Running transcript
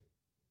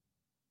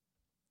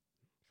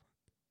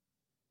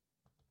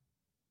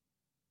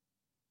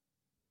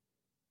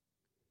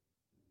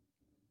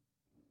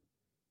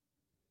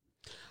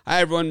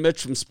Hi, everyone.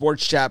 Mitch from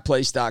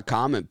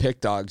SportsChatPlace.com and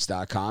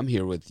PickDogs.com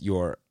here with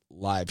your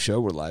live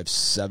show. We're live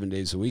 7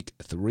 days a week,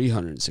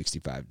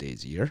 365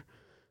 days a year.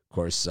 Of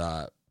course,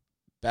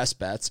 best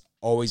bets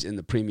always in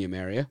the premium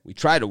area. We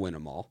try to win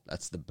them all.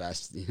 That's the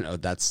best.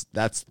 That's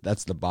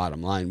the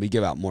bottom line. We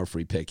give out more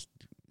free picks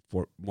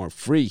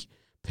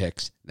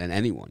than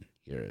anyone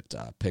here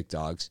at Pick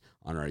Dogs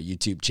on our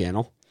YouTube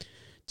channel.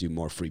 Do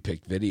more free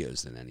pick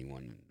videos than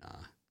anyone.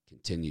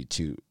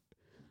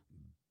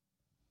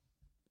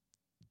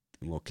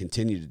 We'll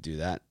continue to do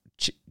that,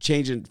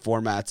 changing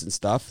formats and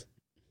stuff,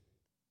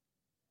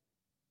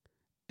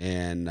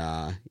 and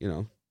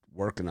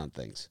working on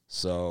things.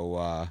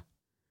 So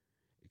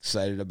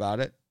excited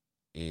about it,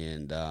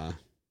 and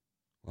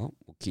we'll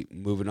keep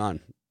moving on.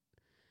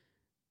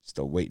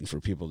 Still waiting for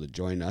people to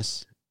join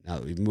us. Now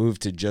that we've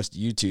moved to just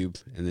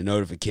YouTube, and the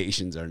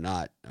notifications are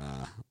not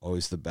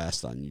always the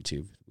best on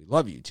YouTube. We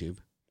love YouTube,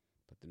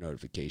 but the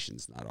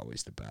notifications not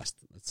always the best.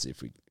 Let's see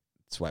if we.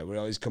 That's why we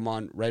always come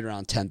on right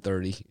around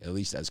 10:30, at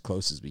least as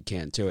close as we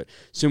can to it.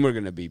 Soon we're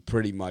going to be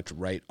pretty much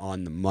right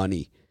on the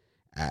money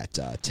at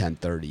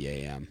 10:30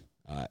 a.m.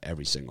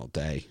 Every single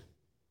day.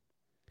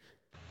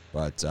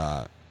 But,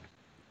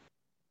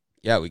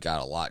 yeah, we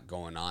got a lot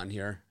going on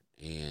here,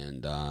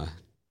 and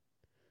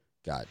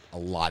got a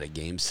lot of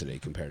games today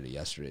compared to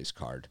yesterday's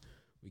card.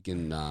 We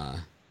can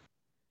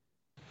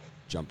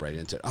jump right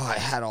into it. Oh, I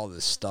had all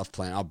this stuff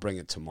planned. I'll bring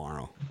it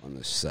tomorrow on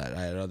the set.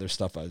 I had other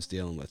stuff I was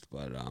dealing with,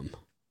 but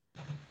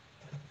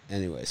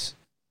anyways.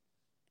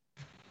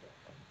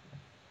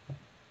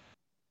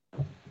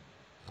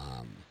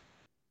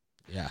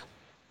 Yeah.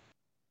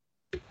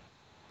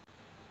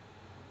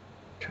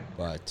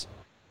 But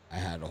I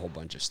had a whole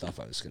bunch of stuff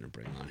I was going to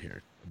bring on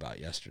here about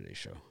yesterday's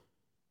show.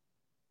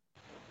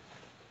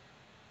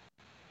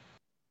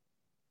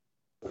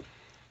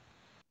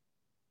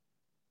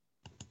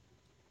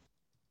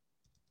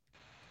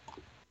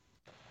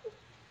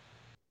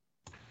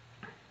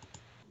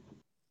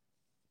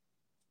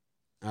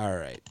 All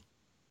right.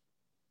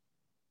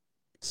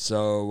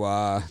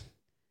 So,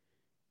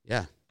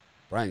 yeah.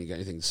 Brian, you got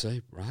anything to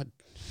say? Rod?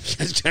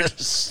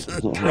 Just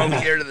throw me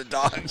here to the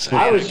dogs.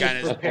 I was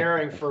just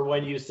preparing for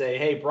when you say,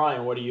 "Hey,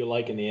 Brian, what do you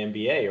like in the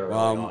NBA?" Or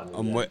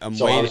I'm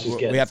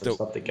waiting. We have to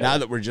now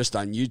that we're just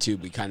on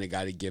YouTube. We kind of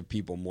got to give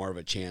people more of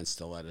a chance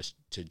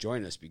to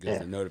join us because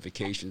the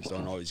notifications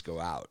don't always go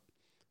out.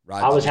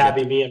 Rod, I was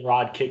happy me and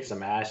Rod kicked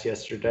some ass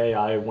yesterday.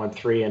 I went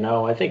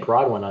 3-0. I think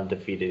Rod went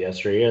undefeated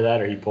yesterday. Either that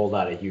or he pulled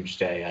out a huge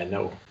day. I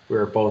know we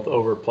were both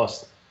over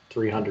plus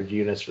 300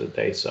 units for the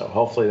day, so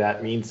hopefully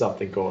that means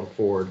something going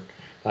forward.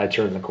 I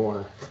turned the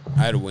corner. I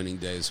had a winning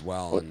day as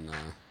well, and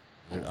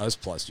I was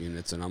plus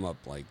units, and I'm up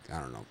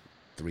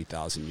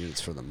 3,000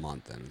 units for the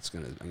month, and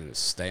I'm gonna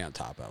stay on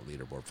top of that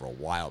leaderboard for a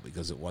while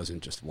because it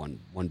wasn't just one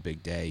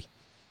big day;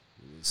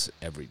 it was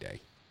every day.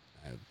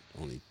 I had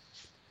only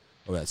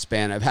over that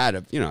span. I've had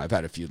a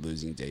few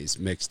losing days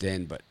mixed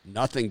in, but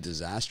nothing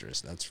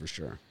disastrous. That's for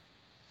sure.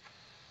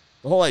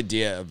 The whole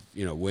idea of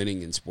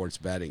winning in sports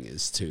betting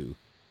is to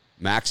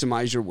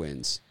maximize your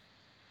wins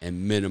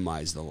and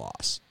minimize the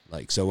loss.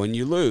 So when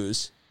you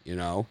lose,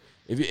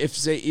 if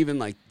say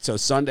even so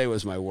Sunday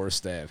was my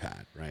worst day I've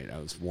had, right? I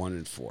was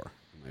 1-4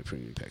 in my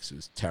premium picks. It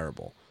was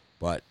terrible.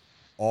 But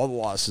all the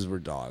losses were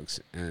dogs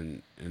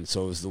and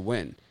so was the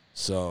win.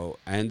 So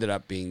I ended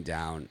up being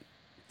down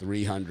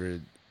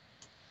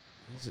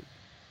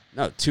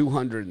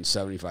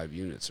 275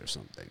 units or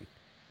something.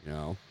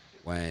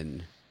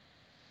 When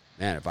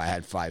if I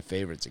had 5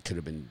 favorites, it could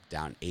have been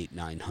down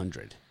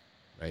 800-900,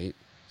 right?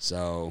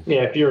 So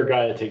yeah, if you're a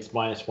guy that takes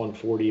minus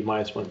 140,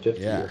 minus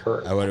 150, you're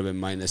hurt. I would have been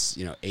minus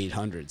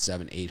 800,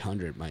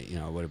 700-800.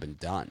 I would have been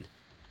done.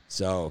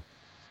 So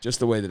just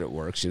the way that it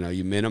works,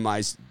 you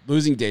minimize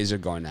losing days are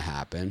going to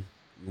happen.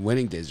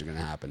 Winning days are going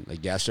to happen.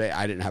 Like yesterday,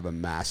 I didn't have a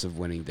massive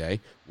winning day.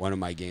 One of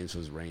my games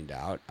was rained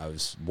out. I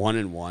was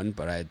 1-1,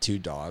 but I had 2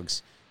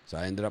 dogs, so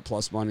I ended up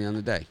plus money on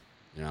the day.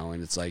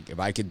 And it's like if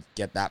I could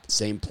get that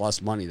same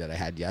plus money that I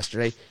had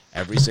yesterday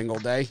every single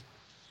day,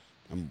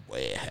 I'm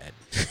way ahead.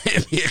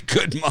 It'd be a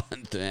good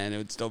month, man. It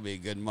would still be a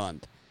good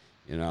month,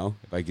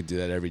 if I could do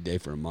that every day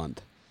for a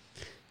month.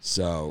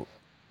 So,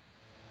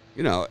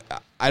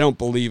 I don't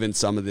believe in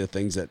some of the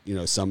things that,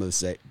 some of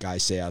the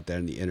guys say out there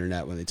on the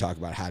internet when they talk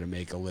about how to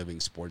make a living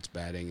sports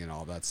betting and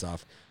all that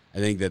stuff. I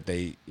think that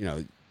they,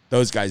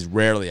 those guys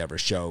rarely ever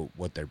show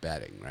what they're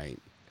betting, right?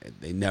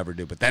 They never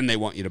do. But then they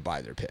want you to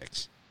buy their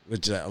picks,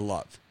 which I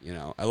love.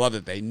 I love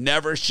that they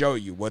never show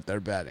you what they're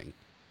betting,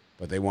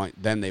 but they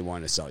want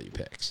to sell you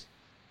picks.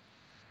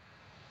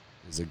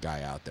 There's a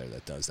guy out there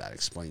that does that,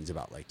 explains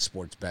about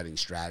sports betting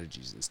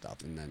strategies and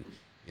stuff, and then,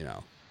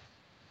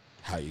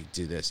 how you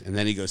do this. And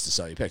then he goes to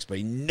sell you picks, but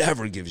he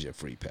never gives you a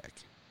free pick.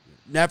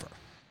 Never.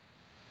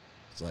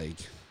 It's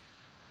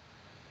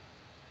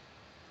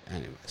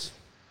anyways.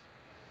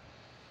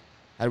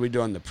 How did we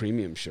do on the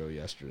premium show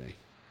yesterday?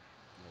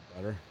 A little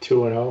better?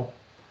 2-0.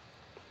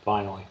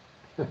 Finally.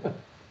 I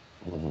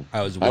went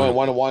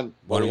 1-1.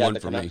 1-1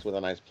 for me. With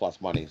a nice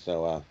plus money,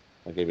 so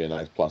I gave you a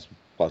nice plus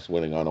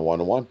winning on a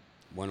 1-1.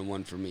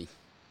 1-1 for me.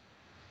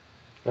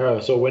 Oh,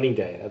 so winning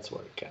day. That's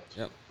what it counts.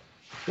 Yep.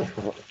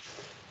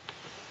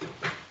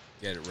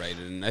 Get it right.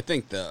 And I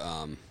think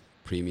the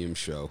premium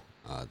show,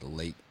 the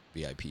late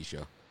VIP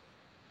show.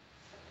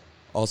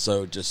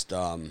 Also, just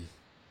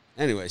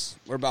anyways,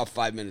 we're about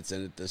 5 minutes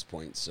in at this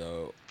point,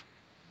 so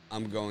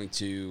I'm going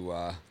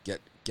to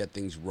get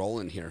things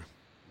rolling here.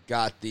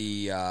 Got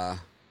the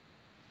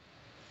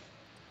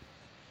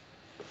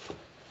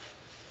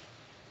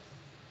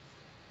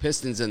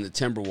Pistons and the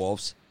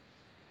Timberwolves,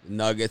 the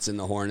Nuggets and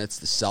the Hornets,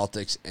 the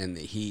Celtics and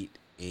the Heat,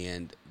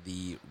 and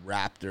the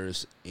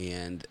Raptors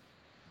and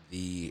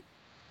the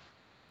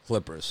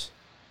Clippers,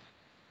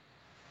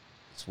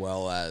 as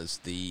well as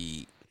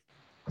the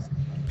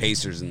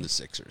Pacers and the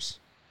Sixers.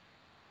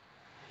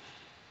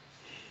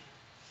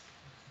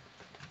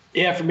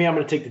 Yeah, for me, I'm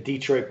going to take the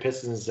Detroit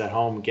Pistons at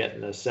home,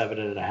 getting the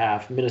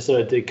 7.5.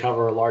 Minnesota did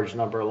cover a large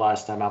number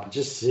last time out, but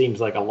just seems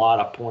like a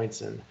lot of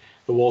points. And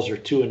the Wolves are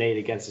 2-8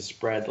 against the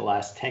spread the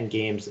last 10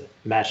 games,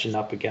 matching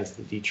up against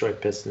the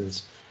Detroit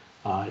Pistons.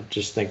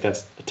 Just think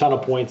that's a ton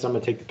of points. I'm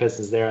going to take the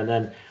Pistons there, and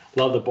then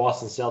love the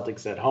Boston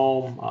Celtics at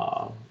home,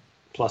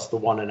 plus the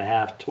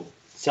 1.5.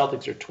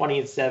 Celtics are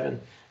 20-7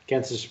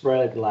 against the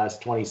spread, the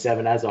last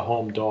 27 as a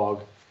home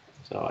dog.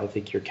 So I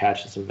think you're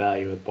catching some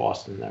value with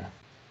Boston there.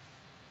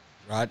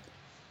 Rod?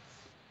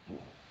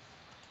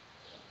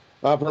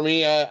 For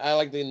me, I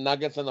like the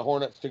Nuggets and the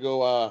Hornets to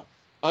go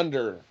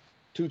under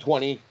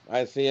 220.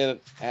 I see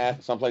it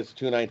at someplace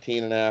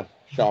 219.5.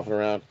 Shop it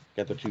around,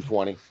 get the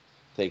 220.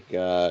 Take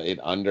it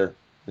under.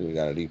 We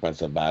got a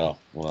defensive battle.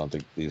 Well, I don't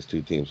think these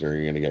two teams are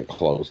going to get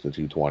close to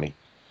 220.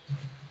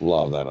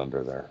 Love that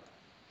under there.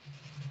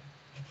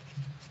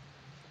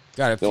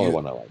 Got the only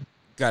one I like.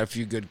 Got a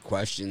few good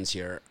questions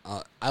here.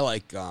 I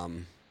like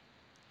of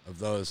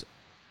those.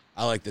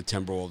 I like the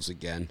Timberwolves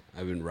again.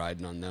 I've been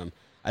riding on them.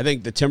 I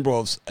think the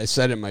Timberwolves, I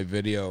said in my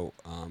video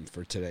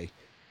for today,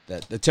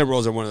 that the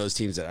Timberwolves are one of those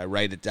teams that I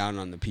write it down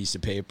on the piece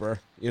of paper,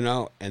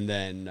 and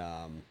then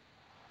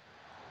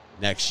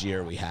next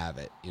year we have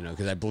it,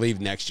 because I believe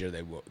next year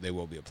they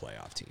will be a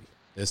playoff team.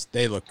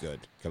 They look good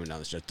coming down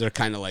the stretch. They're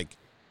kind of like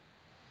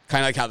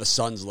how the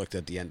Suns looked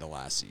at the end of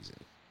last season,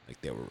 like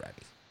they were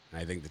ready.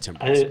 And I think the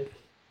Timberwolves.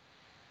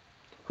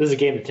 This is a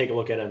game to take a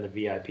look at on the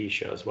VIP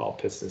show as well.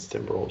 Pistons,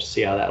 Timberwolves.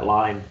 See how that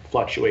line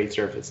fluctuates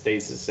or if it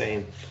stays the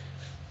same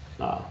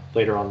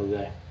later on the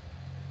day.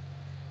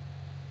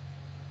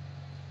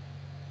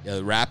 Yeah,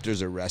 the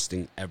Raptors are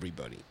resting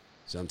everybody,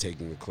 so I'm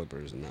taking the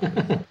Clippers in that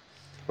one.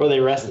 What are they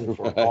resting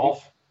for?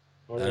 Golf?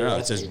 I don't know.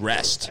 It says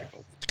rest.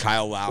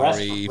 Kyle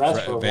Lowry,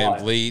 Van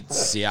Vliet,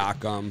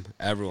 Siakam,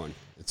 everyone.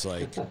 It's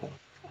like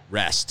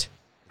rest.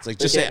 It's like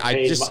just say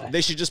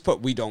they should just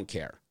put we don't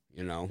care.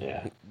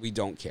 Yeah. We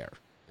don't care.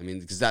 I mean,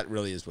 because that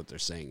really is what they're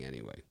saying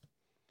anyway.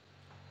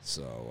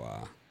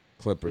 So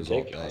Clippers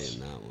all day in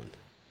that one.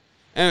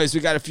 Anyways,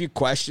 we got a few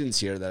questions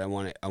here that I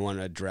want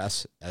to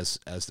address as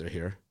they're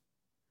here.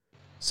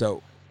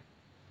 So,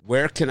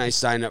 where can I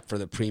sign up for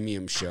the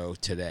premium show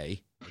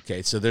today?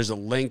 Okay, so there's a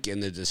link in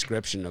the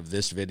description of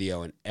this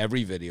video and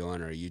every video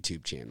on our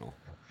YouTube channel.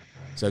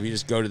 So if you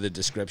just go to the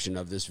description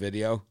of this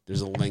video,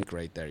 there's a link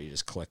right there. You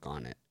just click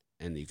on it,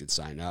 and you can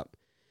sign up.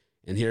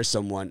 And here's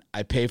someone,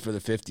 I pay for the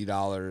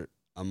 $50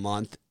 a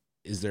month.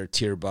 Is there a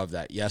tier above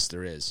that? Yes,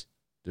 there is.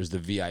 There's the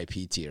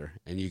VIP tier,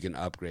 and you can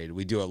upgrade.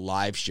 We do a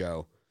live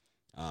show,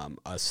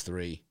 us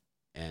three,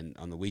 and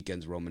on the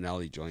weekends,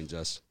 Romanelli joins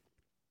us,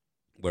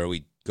 where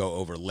we go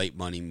over late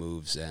money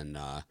moves and,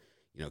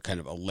 kind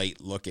of a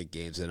late look at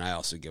games. And I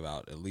also give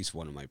out at least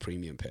one of my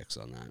premium picks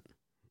on that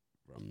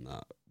from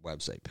the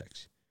website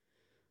picks.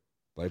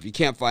 But if you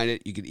can't find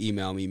it, you can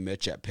email me,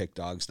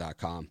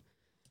 mitch@pickdogs.com.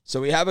 So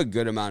we have a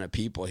good amount of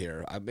people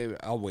here.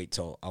 I'll wait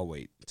till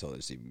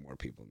there's even more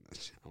people in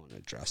this. I want to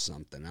address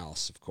something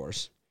else, of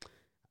course,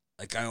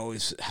 like I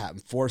always am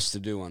forced to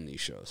do on these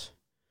shows.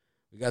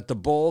 We got the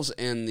Bulls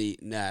and the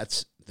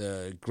Nets,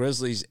 the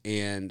Grizzlies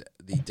and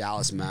the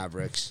Dallas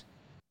Mavericks,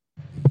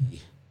 the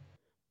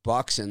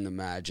Bucks and the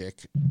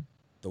Magic,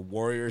 the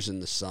Warriors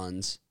and the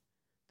Suns,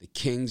 the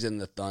Kings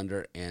and the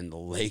Thunder, and the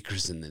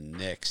Lakers and the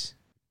Knicks.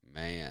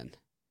 Man.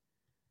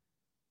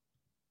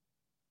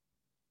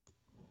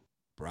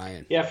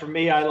 Brian. Yeah, for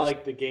me, I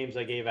like the games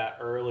I gave out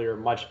earlier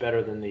much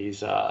better than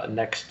these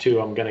next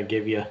two I'm going to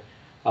give you.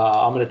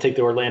 I'm going to take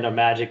the Orlando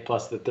Magic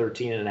plus the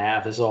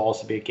 13.5. This will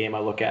also be a game I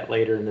look at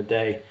later in the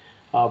day.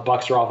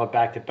 Bucks are off a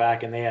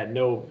back-to-back, and they had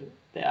no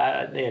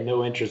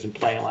interest in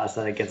playing last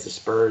night against the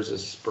Spurs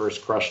as the Spurs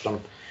crushed them.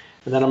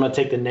 And then I'm going to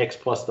take the Knicks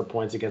plus the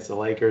points against the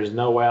Lakers.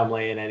 No way I'm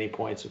laying any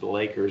points with the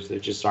Lakers. They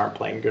just aren't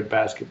playing good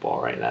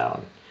basketball right now.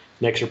 And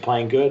Knicks are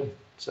playing good.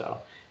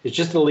 So it's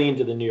just a lean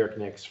to the New York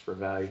Knicks for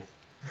value.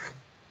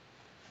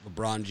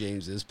 LeBron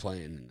James is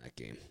playing in that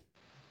game.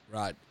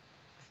 Rod.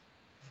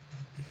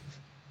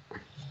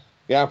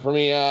 Yeah, for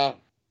me, I'm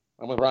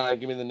with Rod.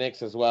 Give me the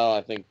Knicks as well.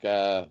 I think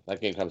that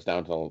game comes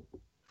down to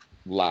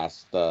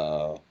last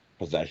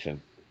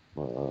possession.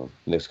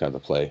 Knicks got to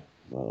play.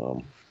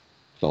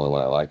 It's the only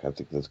one I like. I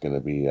think that's going to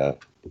be a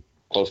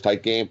close,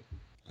 tight game.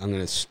 I'm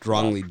going to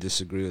strongly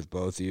disagree with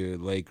both of you.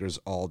 Lakers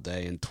all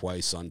day and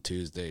twice on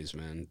Tuesdays,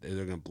 man.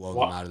 They're going to blow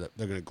them out of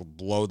they're going to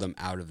blow them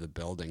out of the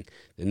building.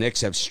 The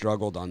Knicks have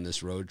struggled on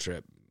this road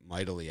trip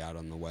mightily out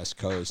on the West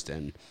Coast,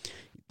 and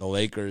the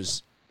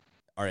Lakers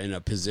are in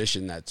a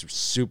position that's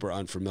super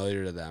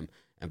unfamiliar to them.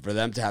 And for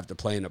them to have to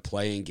play in a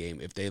play-in game,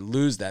 if they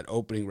lose that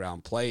opening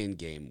round play-in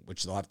game,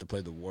 which they'll have to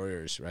play the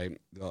Warriors, right?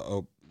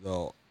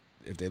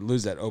 If they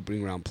lose that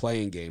opening round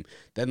play-in game,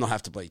 then they'll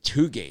have to play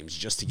 2 games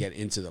just to get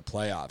into the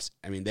playoffs.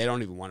 I mean, they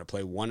don't even want to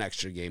play 1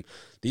 extra game.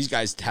 These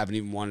guys haven't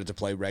even wanted to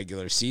play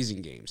regular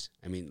season games.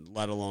 I mean,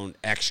 let alone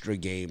extra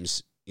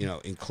games,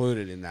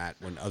 included in that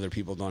when other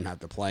people don't have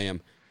to play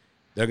them.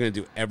 They're going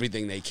to do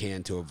everything they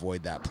can to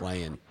avoid that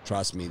play-in.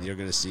 Trust me, you're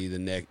going to see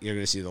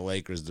the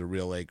Lakers, the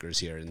real Lakers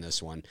here in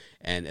this one.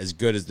 And as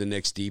good as the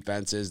Knicks'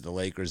 defense is, the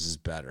Lakers is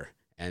better.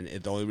 And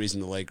the only reason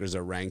the Lakers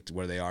are ranked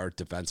where they are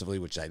defensively,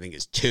 which I think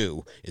is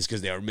 2, is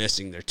because they are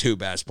missing their 2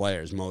 best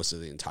players most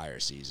of the entire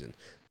season.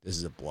 This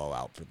is a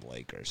blowout for the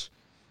Lakers.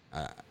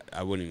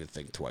 I wouldn't even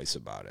think twice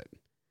about it.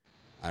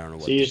 I don't know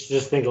what. So you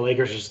just think the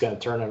Lakers are just going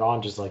to turn it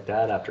on just like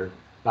that after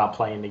not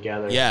playing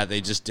together? Yeah, they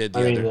just did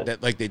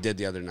like they did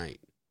the other night.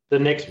 The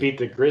Knicks beat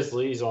the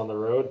Grizzlies on the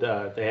road.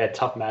 They had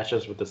tough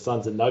matchups with the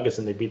Suns and Nuggets,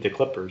 and they beat the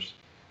Clippers.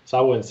 So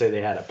I wouldn't say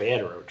they had a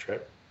bad road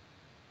trip.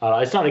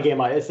 It's not a game.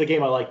 It's the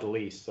game I like the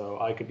least, so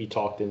I could be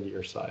talked into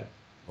your side.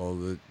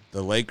 Well,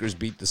 the Lakers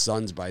beat the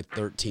Suns by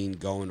 13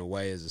 going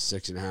away as a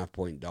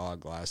 6.5-point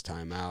dog last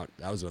time out.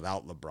 That was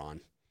without LeBron.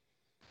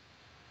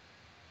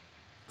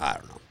 I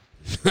don't know.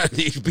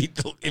 If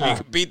you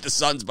could beat the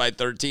Suns by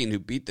 13, who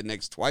beat the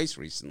Knicks twice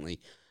recently,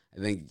 I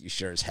think you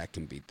sure as heck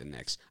can beat the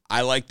Knicks.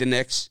 I like the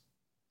Knicks.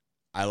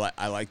 I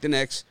like the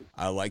Knicks.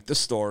 I like the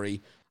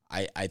story.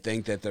 I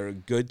think that they're a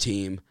good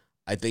team.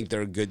 I think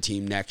they're a good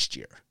team next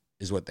year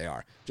is what they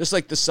are. Just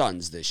like the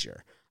Suns this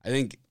year. I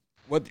think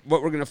what we're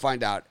going to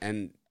find out,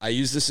 and I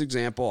use this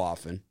example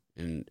often,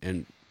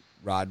 and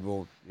Rod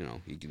will,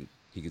 he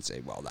can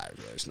say, well,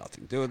 there's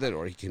nothing to do with it,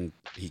 or he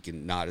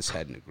can nod his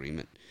head in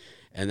agreement.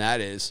 And that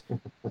is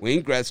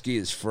Wayne Gretzky,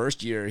 his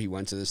first year he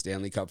went to the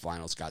Stanley Cup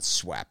Finals, got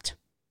swept,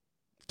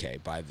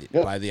 by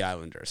the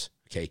Islanders.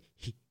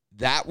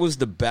 That was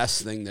the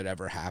best thing that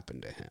ever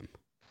happened to him.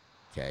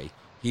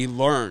 He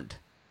learned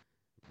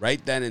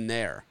right then and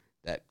there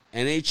that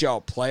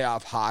NHL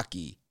playoff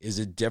hockey is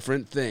a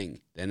different thing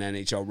than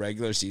NHL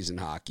regular season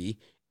hockey,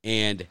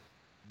 and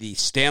the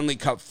Stanley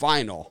Cup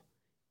Final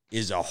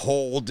is a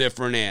whole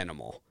different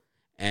animal.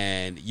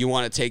 And you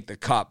want to take the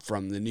cup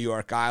from the New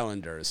York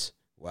Islanders,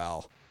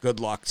 well, good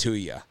luck to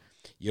you.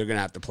 You're going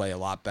to have to play a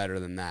lot better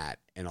than that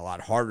and a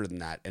lot harder than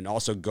that, and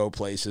also go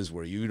places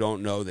where you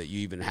don't know that you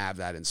even have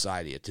that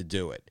inside of you to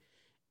do it.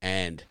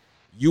 And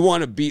you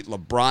want to beat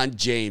LeBron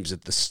James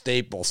at the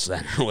Staples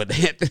Center with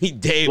Anthony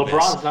Davis.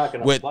 LeBron's not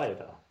going to play,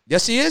 though.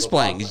 Yes, he is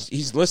playing.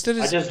 He's listed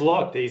as... I just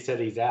looked. He said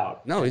he's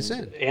out. No, he's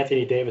in.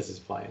 Anthony Davis is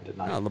playing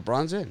tonight. No,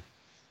 LeBron's in.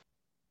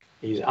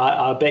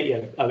 I'll bet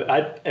you.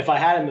 If I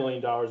had $1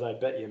 million, I'd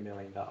bet you $1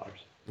 million.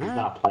 He's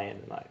not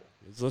playing tonight.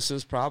 He's listed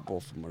as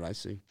probable from what I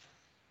see.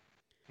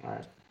 All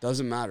right.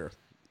 Doesn't matter.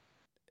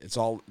 It's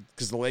all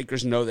because the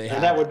Lakers know they have.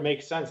 And that would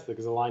make sense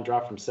because the line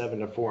dropped from 7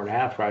 to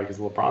 4.5, right? Because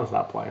LeBron's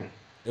not playing.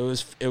 It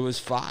was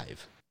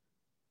 5.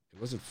 It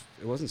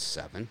wasn't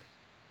 7.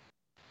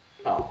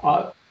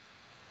 Oh,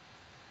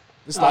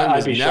 this line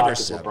was I'd be never shocked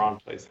 7. If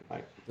LeBron plays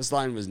tonight. This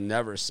line was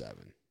never 7.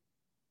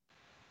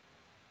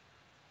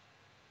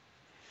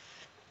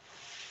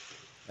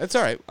 That's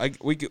all right.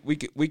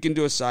 We can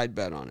do a side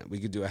bet on it. We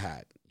could do a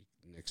hat.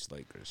 Knicks,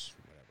 Lakers,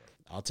 whatever.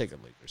 I'll take a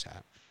Lakers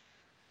hat.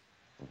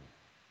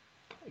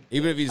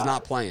 Even if he's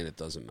not playing, it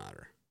doesn't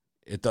matter.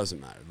 It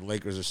doesn't matter. The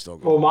Lakers are still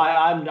going. Well,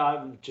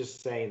 I'm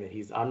just saying that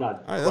he's. I'm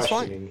not all right, that's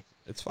questioning. fine.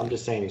 It's fine. I'm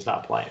just saying he's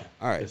not playing.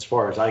 All right. As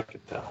far as I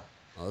could tell.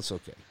 Oh, that's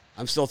okay.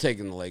 I'm still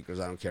taking the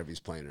Lakers. I don't care if he's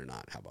playing or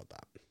not. How about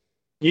that?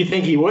 You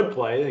think he would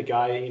play? The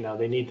guy,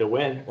 they need to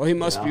win. Well, he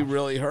must be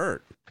really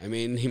hurt. I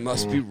mean, he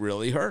must be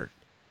really hurt.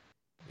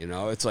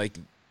 It's like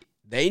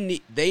they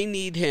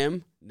need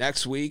him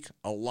next week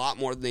a lot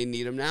more than they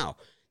need him now.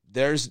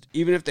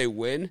 Even if they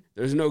win,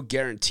 there's no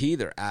guarantee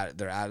they're out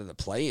of the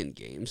play-in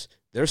games.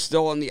 They're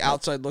still on the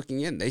outside looking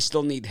in. They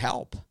still need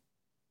help.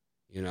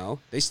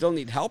 They still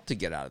need help to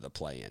get out of the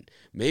play-in.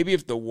 Maybe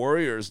if the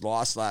Warriors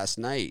lost last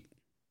night,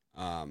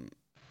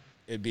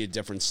 it'd be a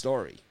different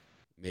story.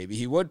 Maybe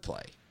he would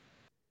play.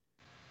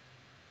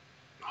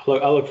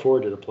 I look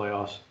forward to the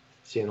playoffs,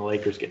 seeing the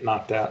Lakers get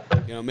knocked out.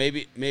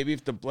 Maybe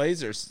if the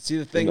Blazers. See,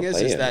 the thing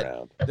is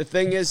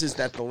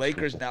that the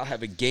Lakers now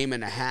have a game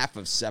and a half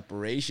of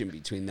separation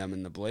between them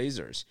and the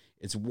Blazers.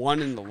 It's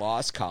 1 in the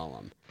loss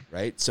column,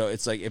 right? So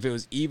it's like if it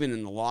was even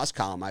in the loss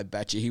column, I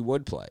bet you he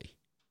would play,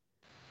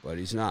 but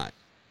he's not.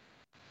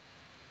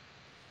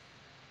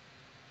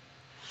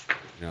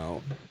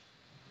 They're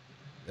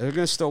going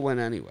to still win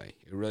anyway.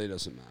 It really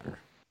doesn't matter.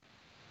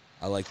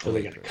 I like the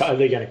Lakers. Are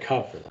they going to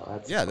cover,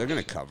 though? They're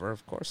going to cover.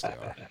 Of course they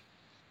are.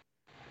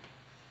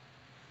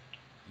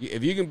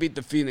 If you can beat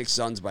the Phoenix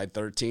Suns by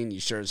 13, you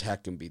sure as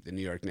heck can beat the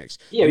New York Knicks.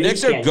 Yeah, the you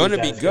Knicks are can't going to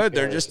use be that as good.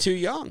 They're comparison. just too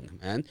young,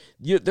 man.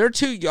 They're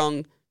too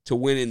young to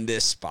win in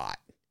this spot.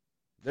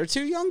 They're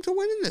too young to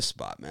win in this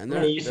spot, man.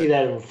 I mean, you see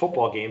that in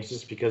football games.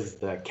 Just because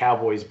the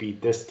Cowboys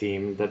beat this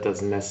team, that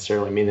doesn't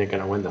necessarily mean they're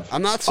going to win the.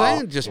 I'm not spot.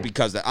 saying just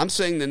because that. I'm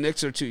saying the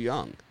Knicks are too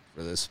young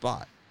for this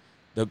spot.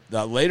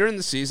 The later in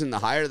the season, the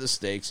higher the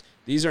stakes.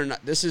 These are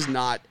not. This is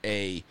not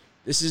a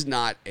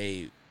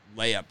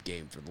layup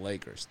game for the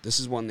Lakers. This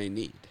is one they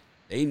need.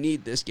 They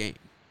need this game.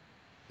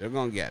 They're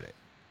going to get it.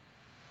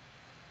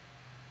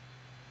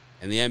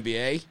 And the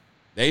NBA,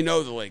 they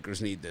know the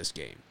Lakers need this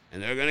game,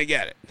 and they're going to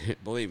get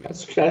it. Believe me.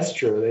 That's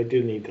true. They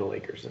do need the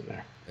Lakers in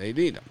there. They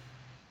need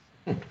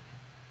them.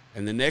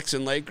 And the Knicks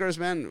and Lakers,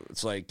 man,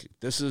 it's like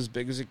this is as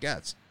big as it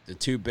gets. The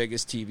two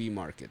biggest TV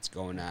markets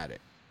going at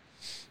it.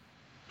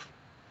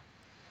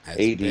 As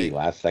AD big-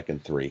 last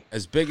second 3.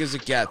 as big as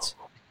it gets.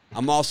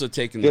 I'm also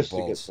taking the Just to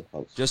get Bulls. the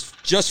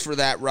post. Just for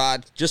that,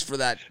 Rod. Just for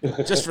that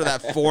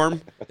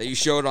form that you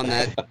showed on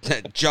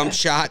that jump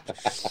shot.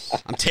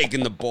 I'm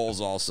taking the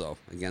Bulls also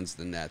against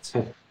the Nets.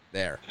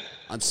 There.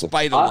 On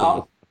spite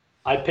alone.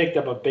 I picked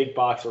up a big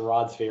box of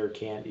Rod's favorite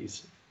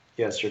candies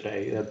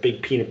yesterday. The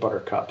big peanut butter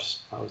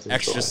cups. I was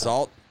Extra enjoying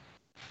salt.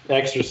 them.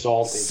 Extra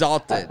salty.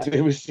 Salted. Have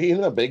you seen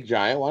the big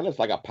giant one? It's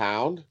like a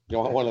pound. You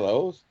want one of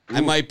those?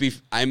 I might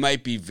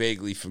be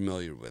vaguely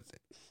familiar with it.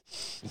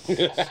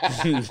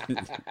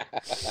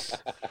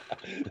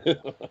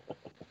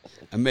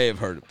 I may have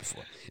heard it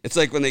before. It's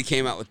like when they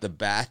came out with the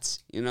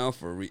bats,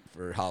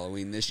 for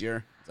Halloween this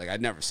year. It's like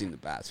I'd never seen the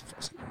bats before. I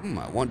was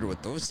like, I wonder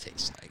what those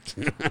taste like.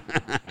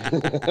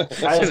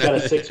 I just got a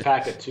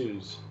 6-pack of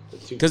twos.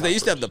 Because they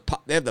used to have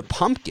the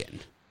pumpkin,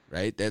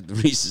 right? They had the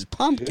Reese's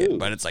pumpkin, Dude.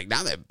 but it's like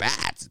now they have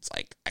bats. It's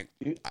like I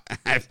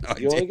have no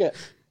You only idea.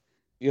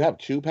 you have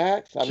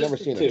 2-packs? I've never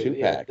seen a 2-pack.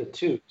 Yeah, the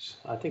twos.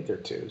 I think they're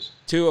twos.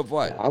 Two of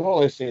what? I've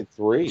only seen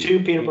 3. 2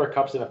 peanut butter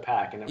cups in a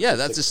pack. And Yeah,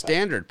 that's a 6-pack.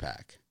 standard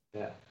pack.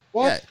 Yeah.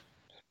 What?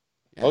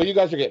 Yeah. Oh, you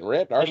guys are getting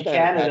ripped. Our In standard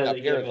pack Canada, up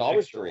they here give is an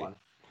always extra 3. one.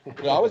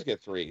 We always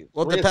get 3.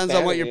 Well, it 3 is depends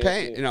on what standard.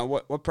 you're paying.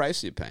 What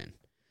price are you paying?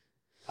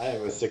 I think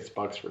it was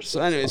 $6 for. So,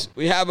 anyways,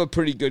 we have a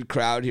pretty good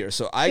crowd here.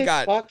 So I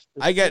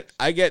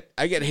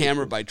get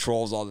hammered by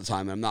trolls all the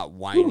time. I'm not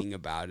whining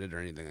about it or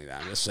anything like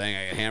that. I'm just saying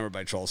I get hammered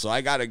by trolls. So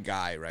I got a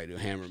guy, right, who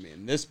hammered me.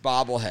 And this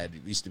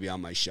bobblehead used to be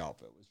on my shelf.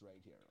 It was right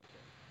here.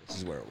 Okay. This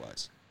is where it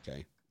was.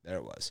 Okay. There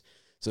it was.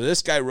 So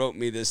this guy wrote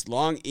me this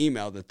long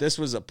email that this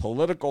was a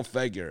political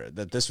figure,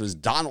 that this was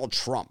Donald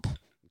Trump.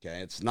 Okay.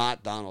 It's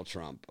not Donald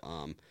Trump.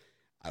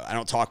 I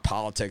don't talk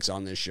politics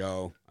on this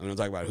show. I don't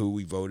talk about who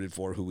we voted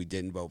for, who we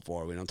didn't vote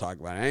for. We don't talk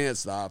about any of that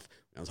stuff.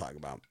 We don't talk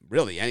about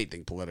really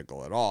anything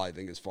political at all. I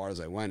think as far as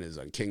I went is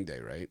on King Day,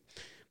 right?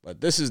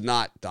 But this is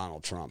not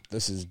Donald Trump.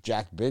 This is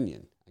Jack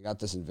Binion. I got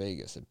this in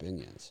Vegas at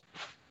Binion's.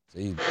 So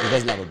he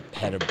doesn't have a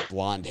head of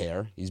blonde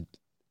hair. He's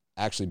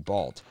actually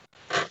bald.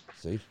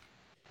 See?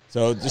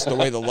 So just the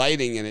way the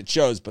lighting and it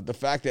shows. But the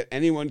fact that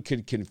anyone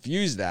could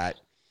confuse that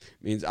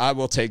means I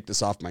will take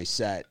this off my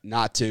set,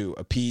 not to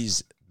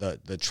appease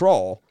the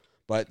troll,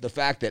 but the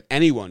fact that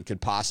anyone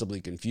could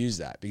possibly confuse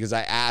that, because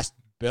I asked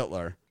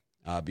Bitler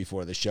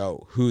before the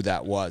show who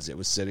that was. It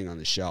was sitting on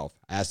the shelf.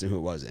 I asked him who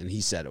it was, and he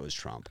said it was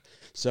Trump.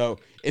 So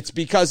it's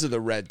because of the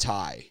red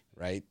tie,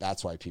 right?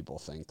 That's why people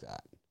think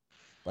that.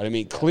 But I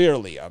mean,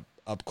 clearly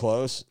up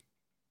close,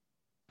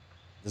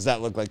 does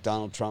that look like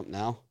Donald Trump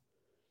now?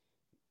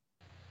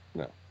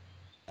 No.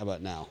 How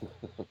about now?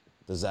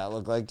 Does that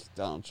look like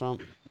Donald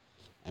Trump?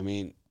 I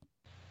mean,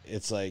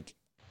 it's like,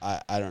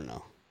 I don't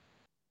know.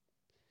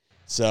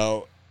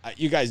 So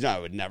you guys know I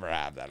would never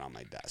have that on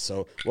my desk.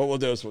 So what we'll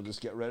do is we'll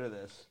just get rid of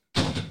this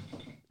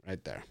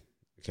right there.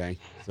 Okay?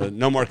 So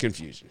no more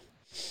confusion.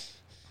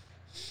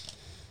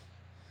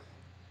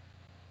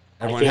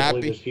 Everyone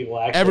happy?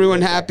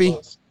 Everyone happy?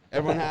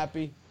 Everyone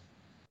happy?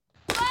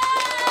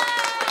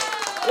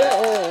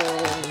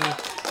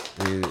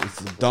 I mean,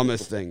 it's the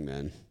dumbest thing,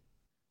 man.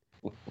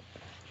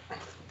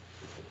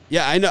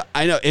 Yeah, I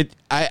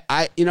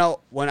know.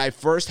 When I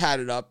first had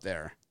it up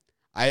there,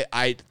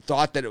 I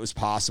thought that it was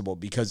possible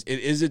because it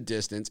is a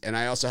distance, and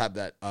I also have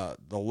that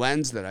the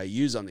lens that I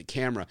use on the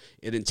camera,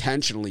 it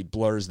intentionally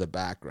blurs the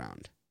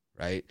background,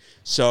 right?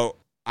 So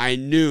I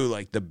knew,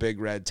 like, the big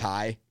red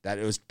tie, that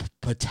it was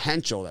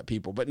potential that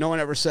people, but no one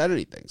ever said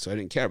anything, so I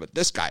didn't care. But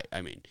this guy,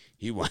 I mean,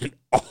 he went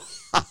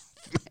off,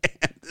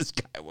 man. This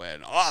guy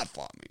went off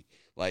on me,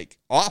 like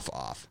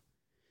off.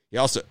 He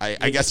also,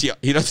 I guess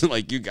he doesn't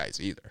like you guys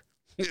either.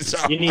 So,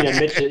 You need a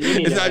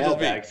it's not just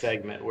me. mailbag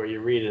segment where you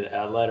read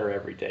a letter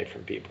every day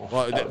from people.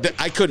 Well, That would be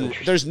I couldn't.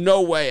 There's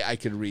no way I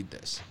could read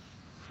this.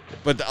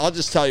 But I'll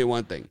just tell you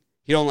one thing: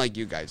 he don't like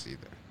you guys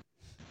either.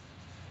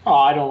 Oh,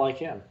 I don't like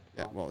him.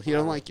 Yeah, well, he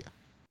don't like you,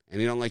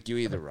 and he don't like you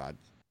either, Rod.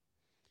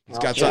 He's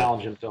I'll got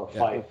challenge him to a Yeah.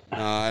 fight.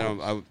 No, I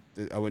don't.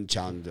 I wouldn't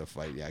challenge him to a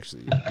fight. He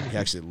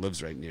actually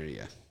lives right near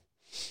you.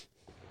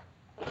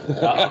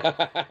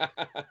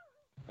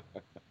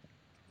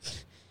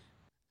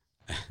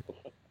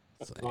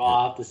 It's like- Well,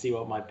 I'll have to see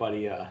what my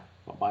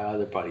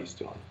other buddy's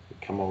doing.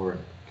 Come over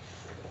and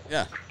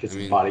Yeah. Get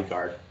some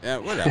bodyguard. Yeah,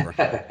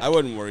 whatever. I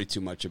wouldn't worry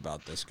too much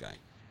about this guy.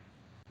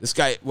 This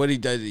guy, what he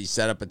did, he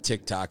set up a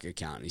TikTok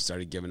account and he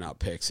started giving out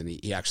picks, and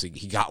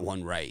he got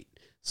one right.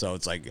 So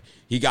it's like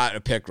he got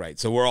a pick right.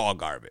 So we're all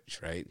garbage,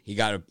 right? He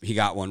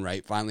got one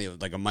right. Finally, it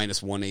was like a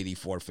minus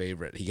 184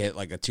 favorite. He get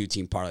like a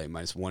 2-team parlay,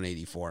 minus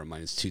 184,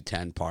 minus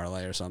 210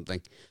 parlay or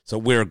something. So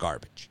we're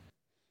garbage,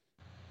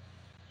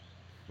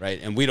 right?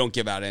 And we don't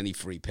give out any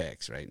free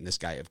picks, right? And this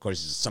guy, of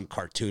course, is some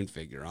cartoon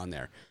figure on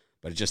there,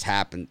 but it just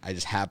happened. He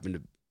just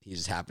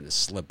happened to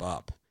slip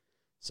up.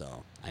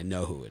 So I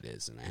know who it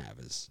is, and I have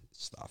his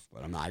stuff,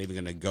 but I'm not even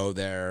going to go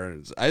there.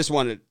 I just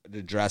wanted to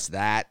address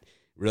that.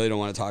 Really don't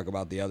want to talk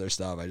about the other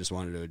stuff. I just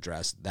wanted to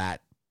address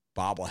that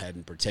bobblehead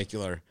in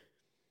particular,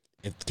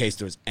 in case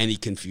there was any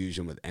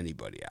confusion with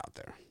anybody out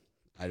there.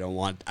 I don't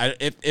want.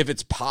 If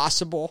it's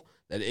possible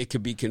that it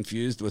could be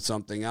confused with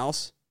something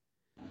else,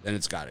 then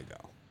it's got to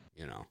go.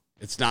 You know,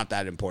 it's not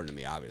that important to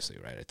me. Obviously,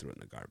 right? I threw it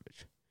in the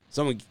garbage.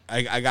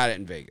 I got it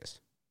in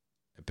Vegas.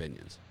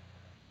 Opinions.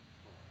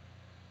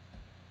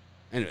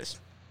 Anyways.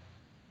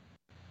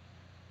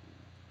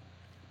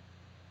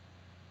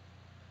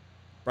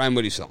 Brian,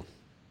 what are you selling?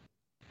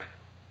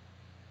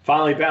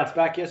 Finally bounced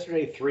back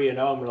yesterday, 3-0.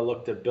 I'm going to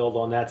look to build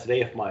on that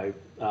today. If my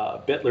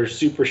Bittler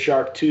Super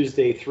Sharp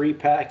Tuesday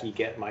 3-pack, you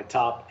get my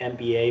top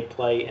NBA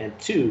play and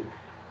 2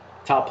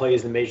 top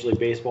plays in Major League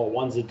Baseball.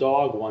 One's a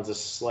dog, one's a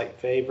slight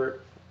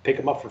favorite. Pick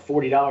them up for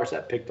 $40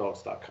 at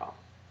pickdogs.com.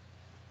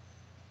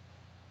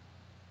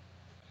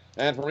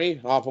 And for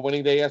me, off a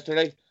winning day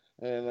yesterday,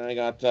 and I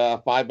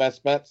got 5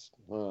 best bets.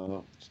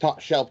 It's Top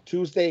Shelf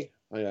Tuesday.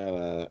 I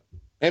got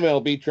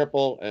MLB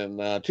triple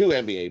and 2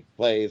 NBA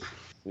plays.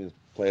 These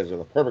players are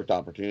the perfect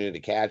opportunity to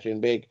cash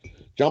in big.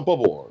 Jump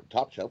aboard,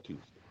 Top Shelf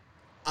Tuesday.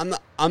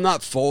 I'm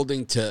not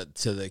folding to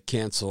the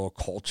cancel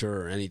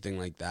culture or anything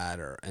like that,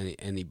 or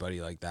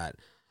anybody like that.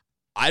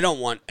 I don't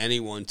want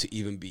anyone to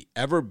even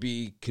ever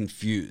be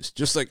confused.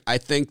 Just like I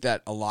think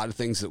that a lot of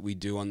things that we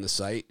do on the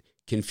site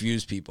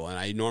confuse people, and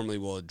I normally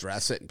will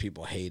address it, and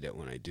people hate it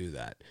when I do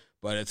that.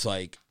 But it's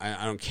like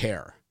I don't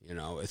care, you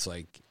know. It's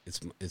like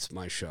it's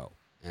my show,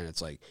 and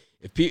it's like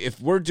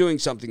if we're doing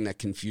something that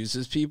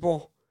confuses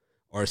people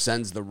or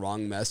sends the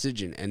wrong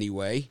message in any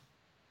way,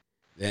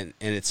 then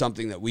and it's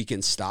something that we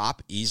can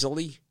stop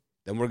easily,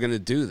 then we're going to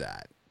do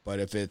that. But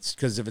if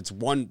it's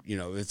one, you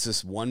know, it's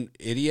this one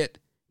idiot,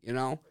 you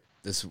know,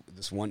 this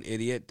one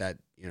idiot that,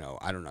 you know,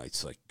 I don't know,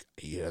 it's like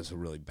he has a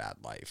really bad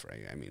life,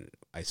 right? I mean,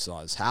 I saw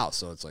his house,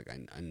 so it's like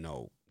I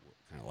know what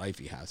kind of life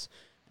he has.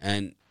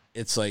 And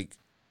it's like,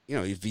 you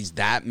know, if he's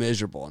that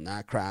miserable and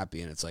that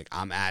crappy, and it's like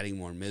I'm adding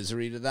more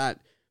misery to that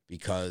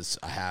because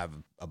I have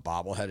a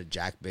bobblehead of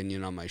Jack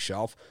Binion on my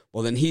shelf,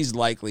 well, then he's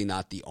likely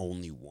not the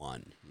only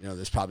one. You know,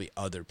 there's probably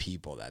other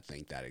people that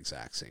think that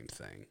exact same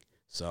thing.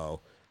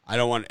 So I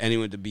don't want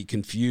anyone to be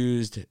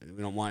confused.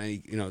 We don't want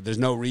any, you know, there's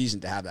no reason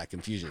to have that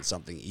confusion. It's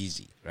something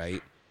easy,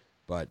 right?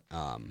 But,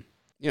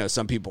 you know,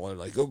 some people are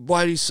like, oh,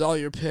 why do you sell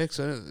your picks?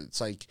 It's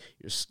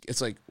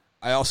like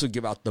I also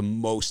give out the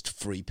most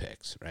free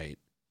picks, right?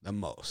 The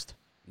most.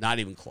 Not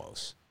even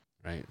close,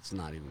 right? It's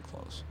not even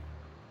close.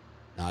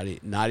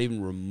 Not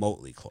even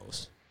remotely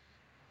close.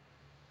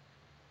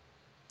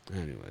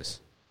 Anyways.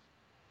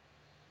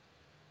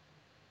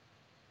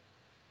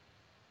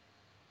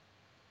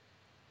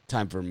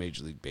 Time for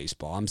Major League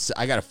Baseball.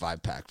 I got a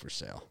 5-pack for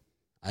sale.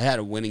 I had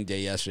a winning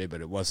day yesterday,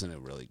 but it wasn't a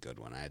really good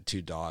one. I had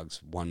 2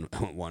 dogs, one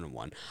and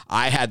one.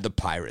 I had the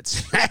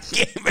Pirates that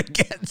game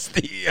against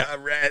the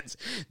Reds.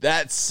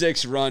 That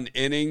 6-run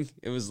inning,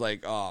 it was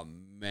like, oh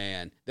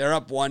man, they're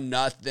up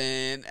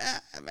 1-0.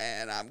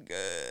 Man, I'm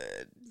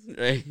good.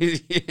 Right?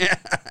 Yeah,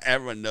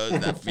 everyone knows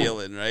that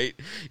feeling, right?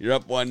 You're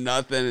up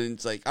 1-0, and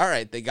it's like, all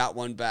right, they got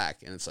one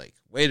back, and it's like,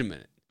 wait a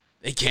minute.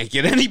 They can't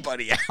get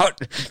anybody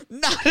out.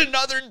 Not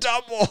another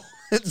double.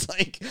 It's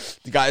like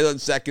the guys on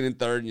second and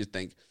third, and you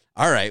think,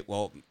 all right,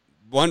 well,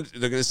 they're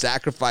going to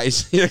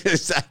sacrifice. You're going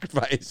to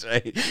sacrifice,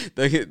 right?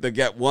 They'll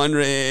get one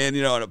in,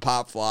 you know, on a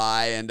pop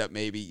fly, end up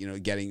maybe, you know,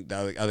 getting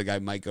the other guy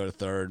might go to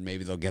third.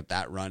 Maybe they'll get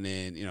that run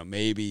in. You know,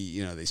 maybe,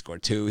 you know, they score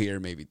 2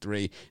 here, maybe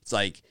 3. It's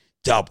like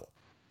double.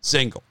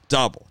 Single,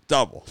 double,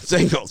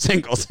 single.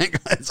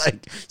 It's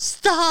like,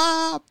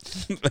 stop.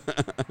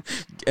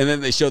 And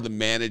then they show the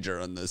manager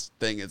on this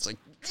thing. It's like,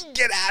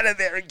 get out of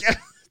there and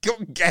go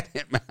get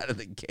him out of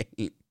the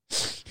game.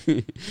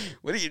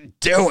 What are you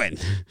doing?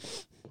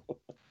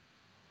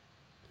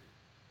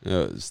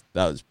 That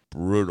was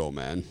brutal,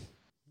 man.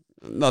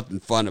 Nothing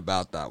fun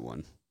about that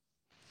one.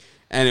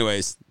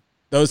 Anyways,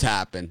 those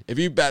happen. If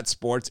you bet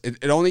sports,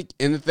 it only,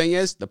 and the thing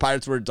is, the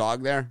Pirates were a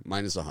dog there,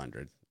 minus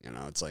 100. You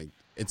know, it's like,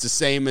 it's the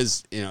same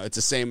as, you know, it's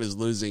the same as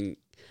losing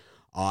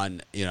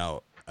on, you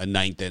know, a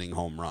 9th inning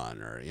home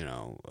run or, you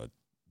know,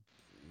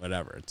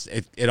 whatever.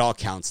 It all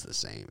counts the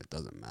same. It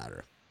doesn't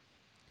matter.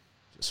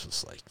 Just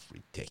was like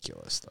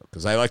ridiculous though,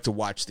 because I like to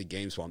watch the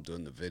games while I'm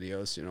doing the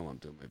videos. You know, when I'm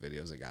doing my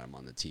videos, I got them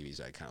on the TV,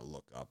 so I kind of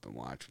look up and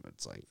watch. But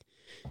it's like,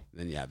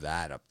 then you have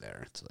that up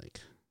there. It's like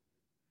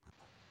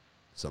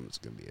someone's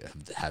gonna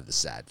have the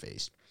sad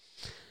face.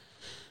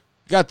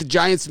 Got the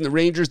Giants and the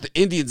Rangers, the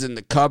Indians and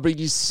the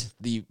Cubbies,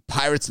 the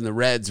Pirates and the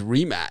Reds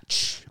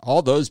rematch.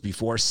 All those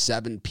before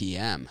 7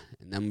 p.m.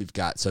 And then we've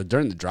got, so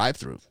during the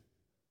drive-thru,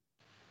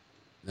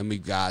 then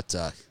we've got,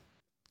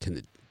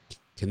 can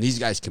these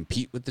guys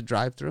compete with the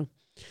drive-thru?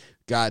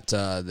 Got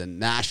the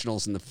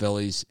Nationals and the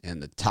Phillies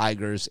and the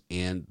Tigers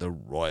and the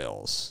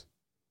Royals.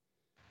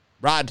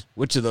 Rod,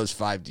 which of those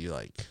 5 do you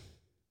like?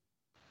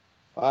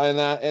 And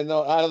out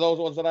of those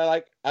ones that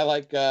I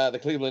like the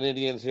Cleveland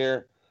Indians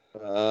here.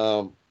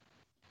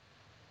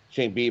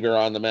 Shane Bieber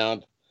on the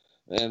mound.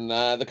 And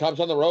the Cubs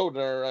on the road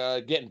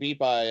are getting beat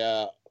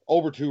by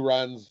over 2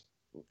 runs.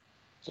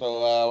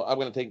 So I'm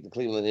going to take the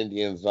Cleveland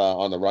Indians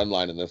on the run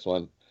line in this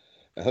one.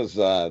 As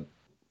the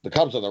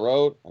Cubs on the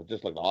road have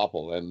just looked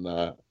awful. And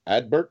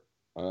Adbert,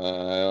 I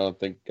don't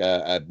think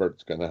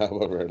Adbert's going to have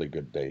a really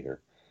good day here.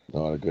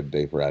 Not a good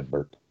day for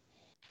Adbert.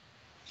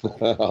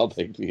 I'll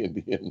take the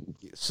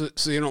Indians.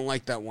 So you don't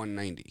like that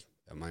 190,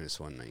 that minus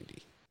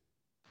 190?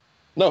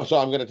 No, so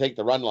I'm going to take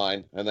the run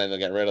line, and then they'll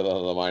get rid of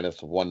the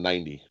minus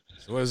 190.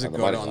 So what does it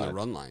go to on the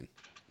run line?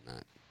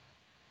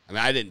 I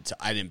mean,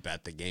 I didn't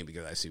bet the game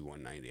because I see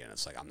 190, and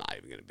it's like I'm not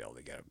even going to be able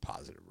to get a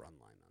positive run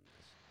line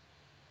on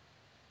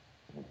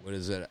this. What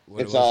is it?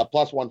 It's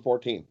plus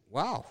 114.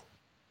 Wow.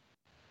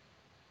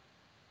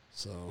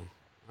 So,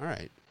 all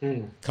right.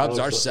 Cubs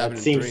are 7-3.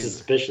 Seems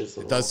suspicious.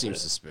 It does seem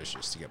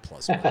suspicious to get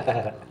plus money on the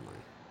run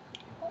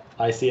line.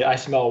 I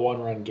smell a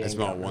 1-run game. I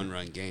smell a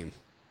 1-run game.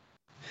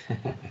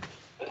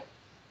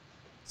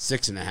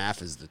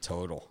 6.5 is the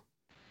total.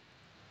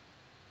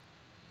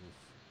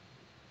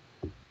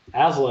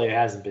 Alzolay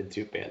hasn't been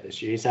too bad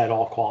this year. He's had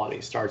all quality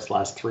starts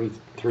last three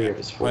of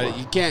his 4. But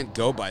you can't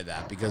go by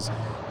that because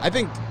I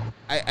think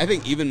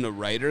even the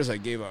writers, I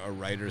gave our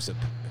writers a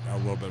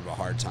little bit of a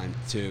hard time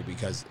too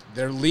because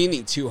they're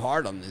leaning too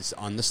hard on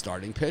the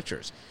starting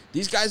pitchers.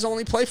 These guys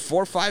only play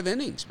 4 or 5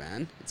 innings,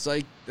 man. It's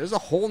like there's a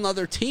whole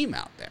nother team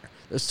out there.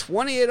 There's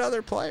 28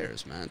 other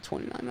players, man.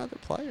 29 other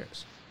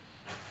players.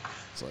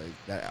 It's like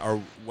that are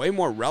way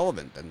more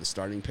relevant than the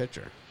starting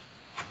pitcher.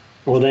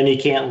 Well, then you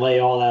can't lay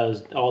all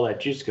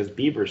that juice because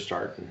Bieber's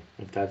starting.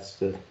 If that's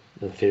the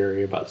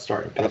theory about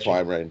starting pitching. That's why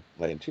I'm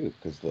laying 2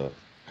 because the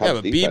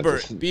Cubs but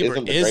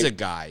Bieber is a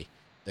guy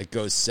that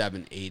goes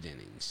 7-8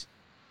 innings.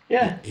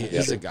 Yeah,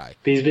 he's a guy.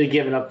 He's been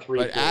giving up 3.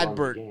 But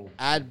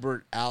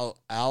Adbert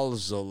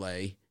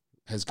Alzolay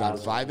has gone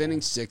 5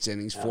 innings, 6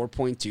 innings,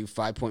 4.2,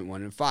 5.1,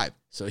 and 5.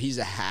 So he's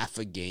a half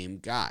a game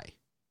guy.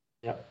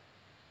 Yep.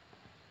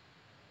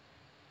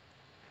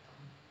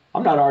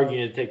 I'm not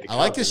arguing to take the Cubs. I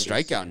like the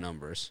strikeout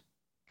numbers.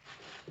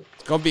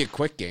 It's going to be a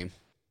quick game.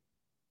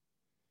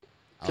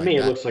 To me,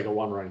 it looks like a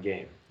 1-run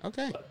game.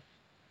 Okay.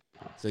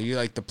 So you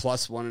like the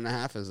plus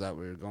 1.5? Is that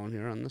where you're going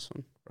here on this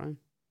one, Brian?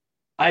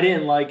 I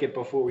didn't like it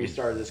before we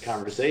started this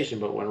conversation,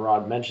 but when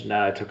Rod mentioned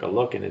that, I took a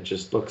look, and it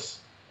just looks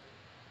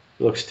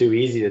too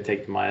easy to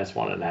take the minus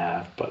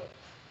 1.5. But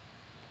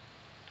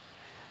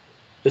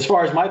as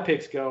far as my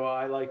picks go,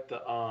 I like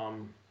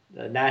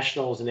the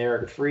Nationals and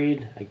Eric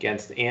Fried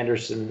against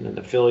Anderson and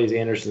the Phillies.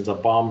 Anderson's a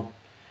bum.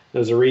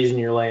 There's a reason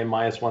you're laying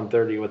minus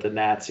 130 with the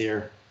Nats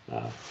here.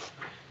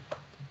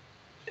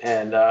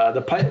 And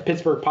the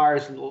Pittsburgh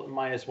Pirates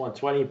minus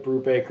 120.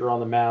 Brubaker on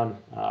the mound.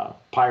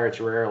 Pirates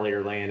rarely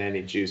are laying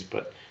any juice,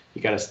 but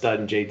you got a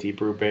stud in JT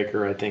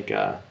Brubaker. I think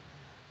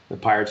the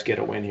Pirates get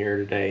a win here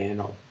today.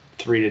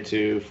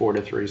 3-2,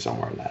 4-3,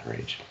 somewhere in that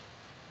range.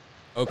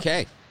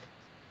 Okay.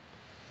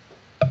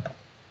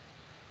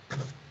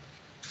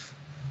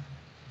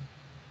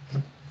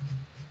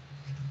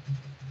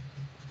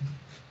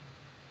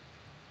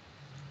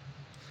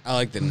 I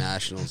like the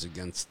Nationals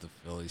against the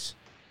Phillies.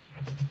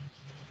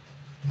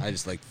 I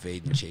just like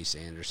fading Chase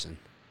Anderson.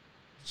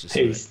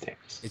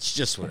 It's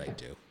just what I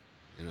do,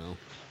 you know.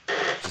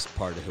 It's just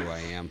part of who I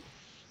am.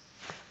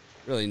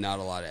 Really, not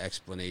a lot of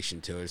explanation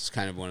to it. It's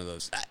kind of one of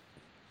those.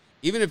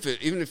 Even if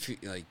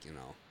like, you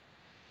know,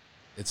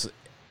 it's.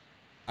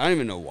 I don't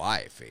even know why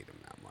I fade him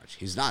that much.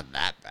 He's not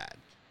that bad.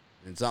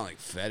 It's not like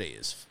Fetty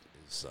is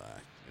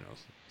you know,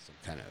 some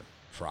kind of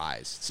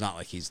prize. It's not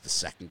like he's the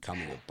second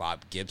coming of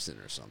Bob Gibson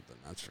or something.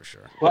 That's for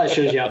sure. Well, that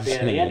shows you how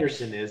bad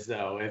Anderson is,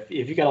 though.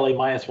 If you got to lay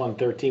minus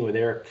 113 with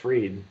Eric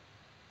Fried,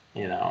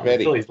 you know, the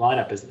Phillies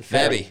lineup isn't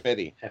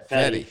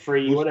Fetty,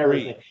 Fried, whatever.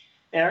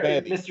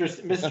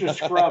 Mr.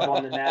 Scrub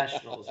on the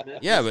Nationals.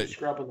 Yeah, but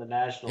Scrub on the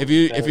Nationals.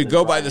 If you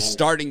go by the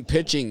starting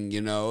pitching,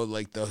 you know,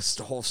 like the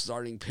whole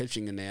starting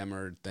pitching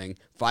enamored thing,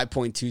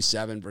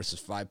 5.27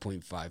 versus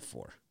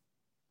 5.54.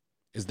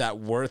 Is that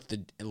worth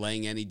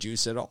laying any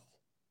juice at all?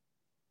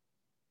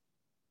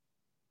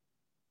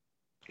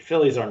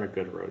 Phillies aren't a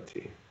good road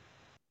team.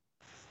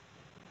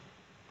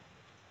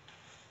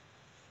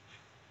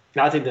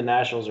 I think the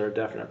Nationals are a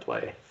definite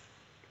play.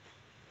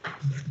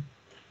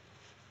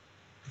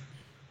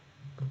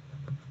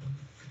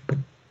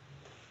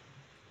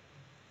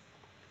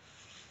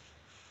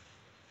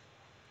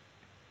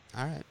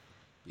 All right.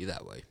 Be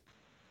that way.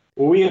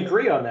 Well, we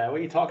agree on that.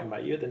 What are you talking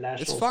about? You had the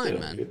Nationals. It's fine, too.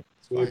 man.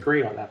 We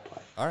agree on that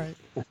play. All right.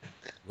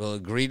 We'll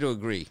agree to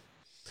agree.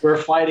 We're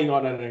fighting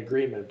on an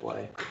agreement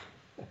play.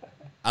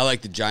 I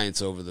like the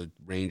Giants over the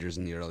Rangers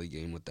in the early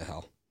game. What the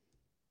hell?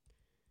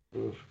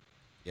 Oof.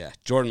 Yeah,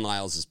 Jordan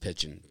Lyles is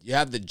pitching. You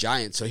have the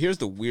Giants. So here's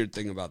the weird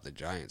thing about the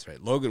Giants,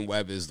 right? Logan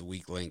Webb is the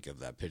weak link of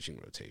that pitching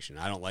rotation.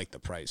 I don't like the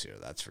price here.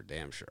 That's for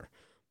damn sure.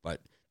 But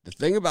the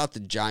thing about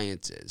the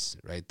Giants is,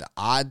 right, the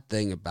odd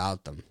thing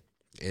about them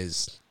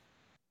is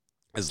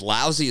as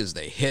lousy as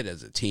they hit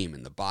as a team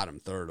in the bottom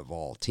third of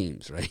all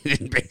teams, right,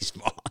 in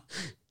baseball,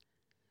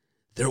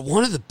 they're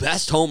one of the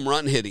best home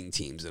run hitting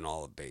teams in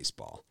all of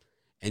baseball.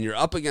 And you're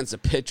up against a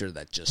pitcher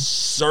that just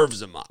serves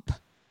them up,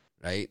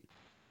 right,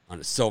 on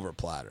a silver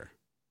platter.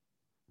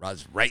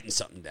 Rod's writing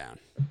something down.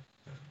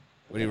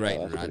 What are you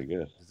writing, Rod? Pretty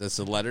good. Is this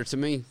a letter to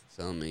me?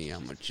 Tell me how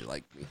much you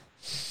like me.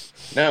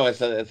 No,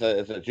 it's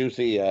a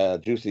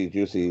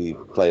juicy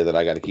play that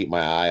I got to keep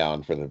my eye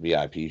on for the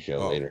VIP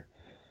show later.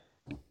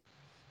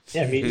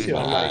 Yeah, me too. Keep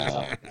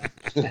my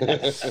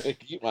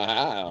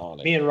eye on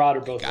it. Me and Rod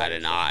are both got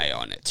an eye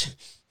on it.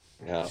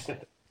 Yeah,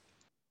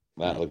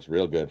 that looks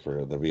real good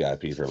for the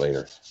VIP for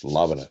later.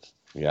 Loving it.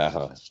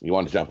 Yeah, you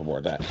want to jump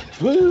aboard that?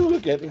 Woo!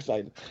 Getting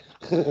excited.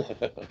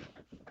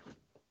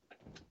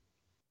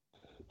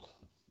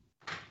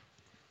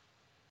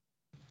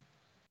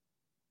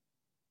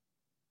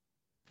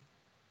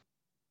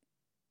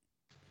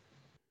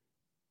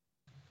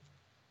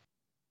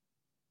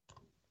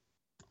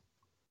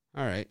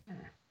 All right.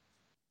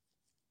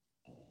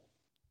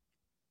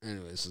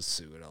 Anyways, let's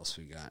see what else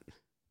we got.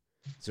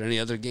 Is there any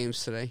other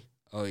games today?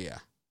 Oh, yeah.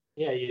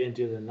 Yeah, you didn't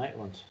do the night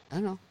ones. I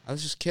know. I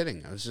was just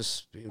kidding. I was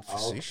just being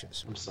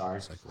facetious. I'm sorry.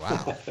 It's like,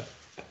 wow.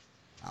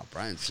 Wow,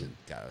 Brian's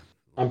got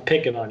I'm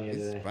picking on you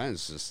today.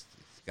 Brian's just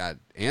got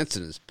ants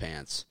in his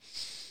pants.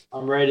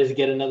 I'm ready to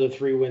get another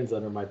 3 wins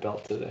under my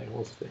belt today.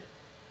 We'll see.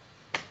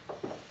 I'll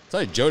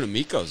tell you, Joe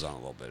D'Amico's on a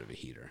little bit of a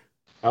heater.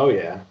 Oh,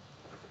 yeah.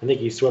 I think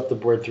he swept the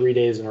board 3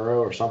 days in a row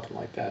or something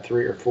like that.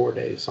 3 or 4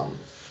 days, something.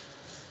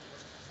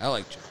 I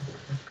like Joe.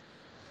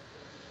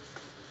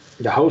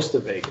 The host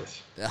of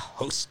Vegas. The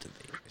host of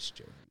Vegas,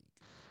 Joe.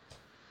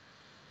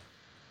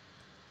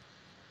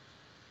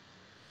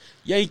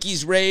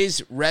 Yankees,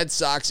 Rays, Red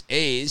Sox,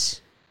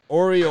 A's,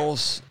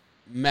 Orioles,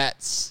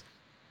 Mets,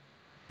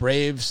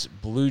 Braves,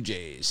 Blue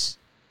Jays,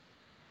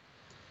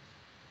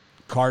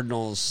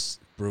 Cardinals,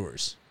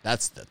 Brewers.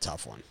 That's the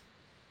tough one.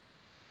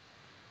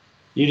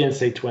 You didn't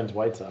say Twins,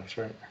 White Sox,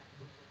 right?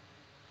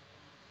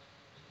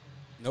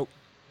 Nope.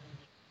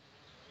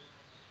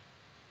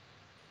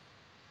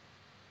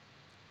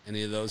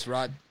 Any of those,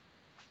 Rod?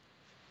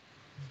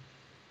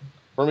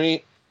 For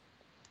me,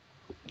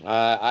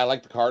 I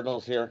like the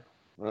Cardinals here.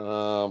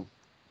 I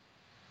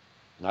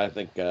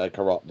think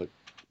the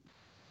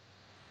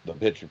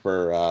pitcher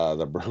for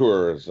the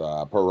Brewers,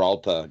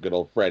 Peralta, good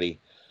old Freddie.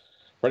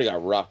 Freddie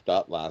got roughed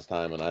up last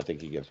time, and I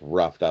think he gets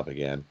roughed up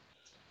again.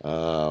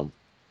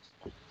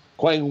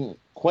 Kwang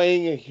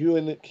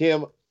Hyun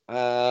Kim,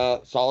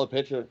 solid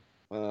pitcher.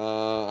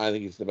 I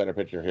think he's the better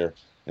pitcher here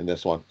in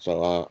this one.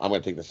 So I'm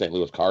going to take the St.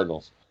 Louis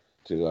Cardinals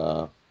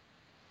to.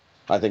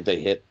 I think they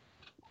hit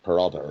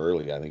Peralta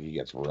early. I think he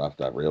gets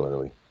roughed up real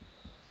early.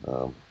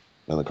 And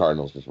the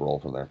Cardinals just roll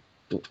from there.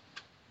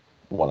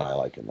 One I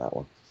like in that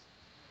one.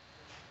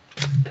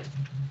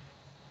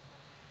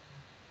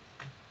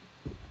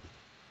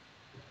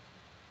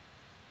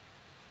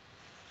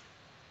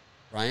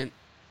 Ryan?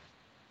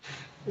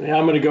 Yeah,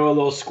 I'm going to go a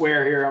little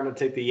square here. I'm going to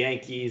take the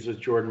Yankees with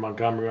Jordan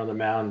Montgomery on the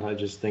mound. I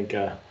just think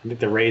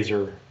the Rays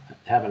are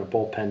having a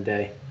bullpen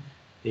day.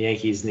 The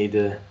Yankees need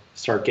to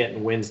start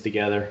getting wins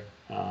together.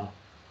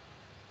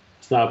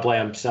 It's not a play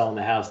I'm selling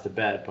the house to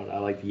bet, but I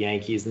like the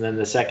Yankees. And then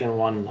the second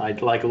one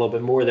I'd like a little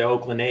bit more, the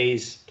Oakland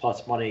A's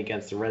plus money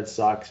against the Red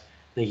Sox.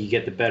 I think you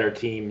get the better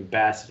team,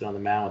 Bassett on the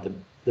mound, with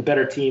the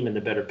better team and the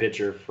better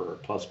pitcher for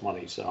plus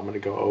money. So I'm going to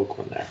go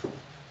Oakland there.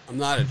 I'm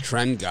not a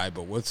trend guy,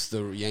 but what's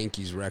the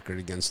Yankees' record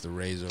against the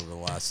Rays over the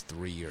last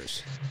 3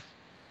 years?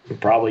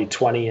 Probably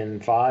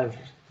 20-5.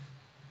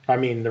 I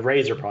mean, the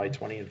Rays are probably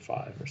 20-5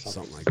 or something.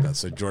 Something like that.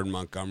 So Jordan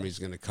Montgomery's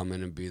going to come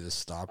in and be the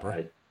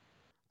stopper.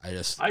 I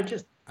just how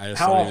don't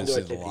often even do I see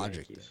take the the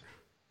logic there. Yankees?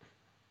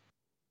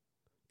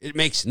 It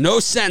makes no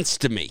sense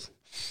to me.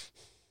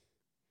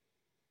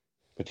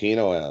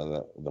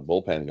 Patino, the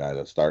bullpen guy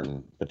that's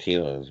starting,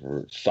 Patino is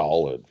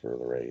solid for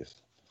the Rays.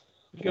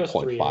 He goes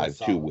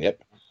 0.52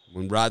 whip.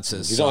 When Rod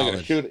says He's solid, only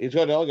going to shoot. He's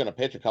only going to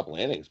pitch a couple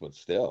innings, but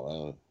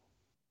still.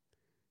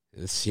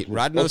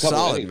 Rod knows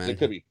solid, man.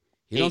 Could be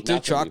You don't do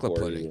 8-0 chocolate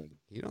before pudding.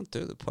 You don't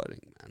do the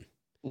pudding, man.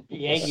 The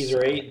Yankees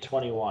are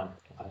 8-21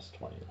 last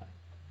 29.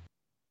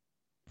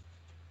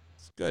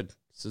 It's good.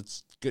 So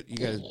it's good. You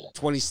got a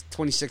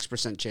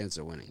 26% chance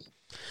of winning.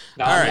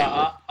 No, All I'm,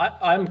 right.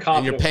 I'm confident.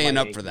 And you're paying with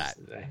my up for that.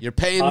 Yankees today.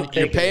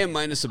 You're paying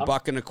minus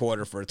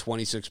 $1.25 for a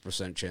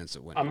 26% chance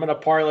of winning. I'm going to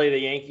parlay the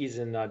Yankees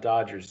and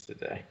Dodgers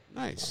today.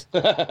 Nice.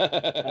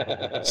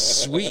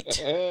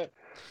 Sweet.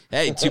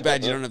 Hey, too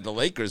bad you don't have the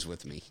Lakers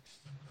with me.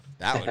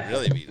 That would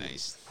really be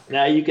nice.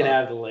 Now you can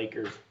have the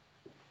Lakers.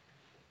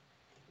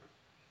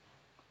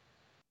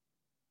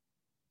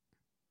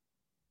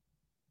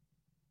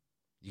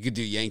 You could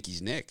do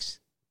Yankees Knicks.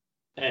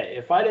 Hey,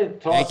 if I didn't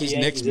toss Yankees, the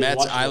Knicks, Yankees in Mets,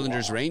 once in a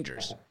Islanders, while,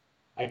 Rangers.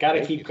 I got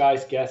to keep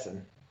guys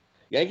guessing.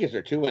 Yankees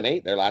are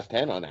 2-8. Their last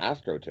 10 on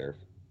AstroTurf.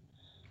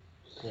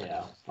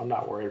 Yeah, I'm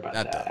not worried about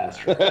That that.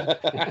 doesn't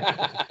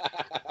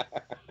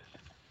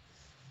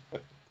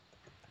Astro.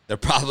 They're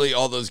probably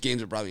all those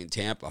games are probably in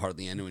Tampa.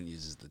 Hardly anyone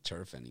uses the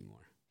turf anymore.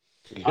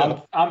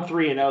 I'm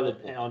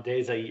 3-0 on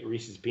days I eat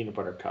Reese's peanut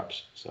butter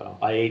cups. So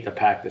I ate the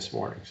pack this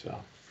morning. So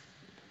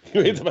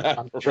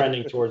I'm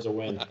trending towards a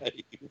win.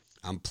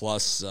 I'm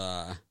plus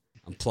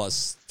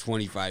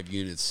 25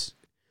 units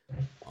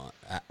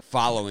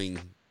following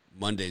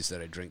Mondays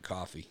that I drink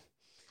coffee.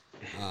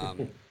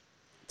 Let's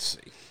see.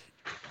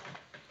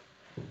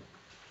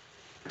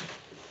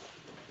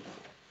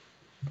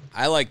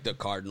 I like the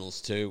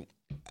Cardinals too.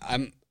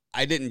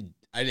 I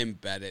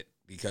didn't bet it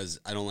because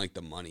I don't like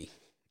the money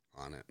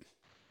on it.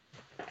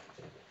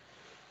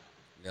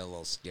 Got a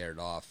little scared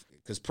off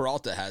because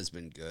Peralta has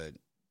been good,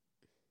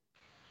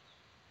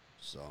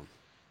 so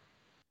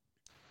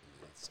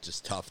it's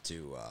just tough to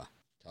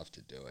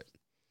do it.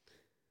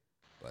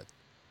 But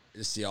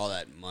just see all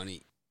that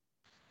money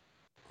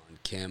on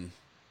Kim.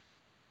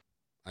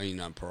 I mean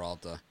on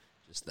Peralta,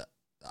 just the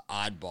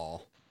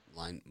oddball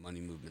line money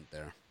movement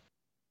there.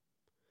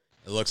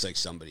 It looks like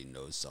somebody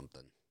knows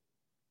something.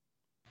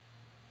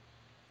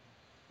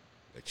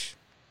 Which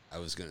I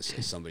was going to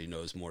say somebody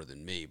knows more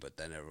than me, but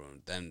then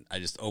I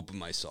just opened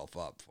myself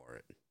up for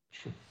it.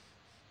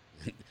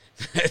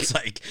 It's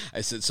like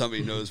I said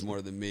somebody knows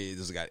more than me.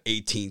 This has got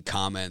 18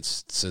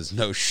 comments. It says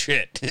no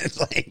shit. It's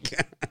like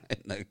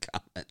in the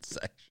comment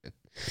section.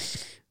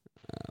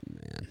 Oh,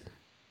 man.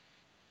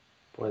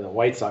 Boy, the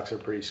White Sox are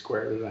pretty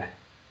square today.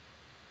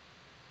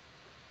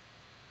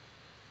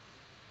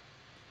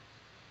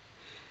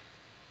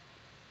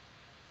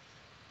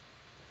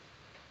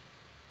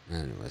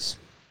 Anyways.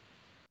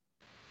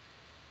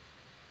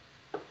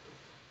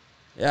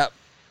 Yep.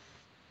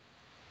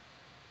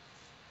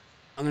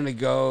 I'm going to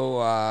go,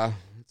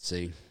 let's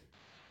see.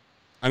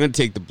 I'm going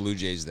to take the Blue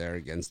Jays there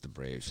against the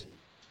Braves.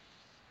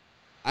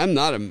 I'm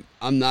not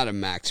a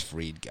Max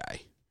Fried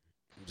guy.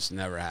 I just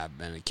never have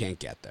been. I can't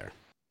get there.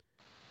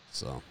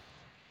 So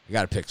I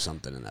got to pick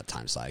something in that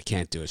time slot. I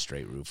can't do a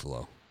straight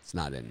Ruffalo. It's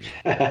not in me.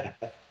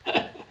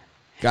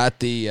 Got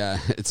the,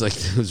 it's like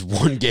there's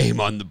one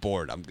game on the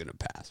board. I'm going to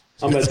pass.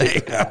 I'm going to take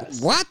a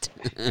pass. What?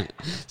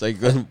 It's like,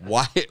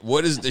 why?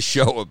 What is the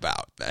show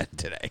about then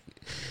today?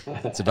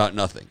 It's about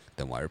nothing.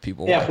 Then why are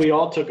people watching? If we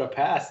all took a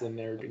pass, then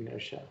there would be no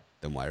show.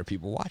 Then why are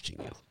people watching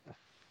you?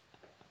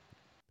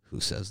 Who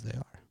says they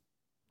are?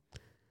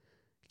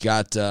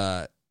 Got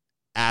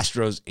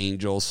Astros,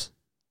 Angels.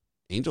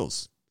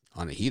 Angels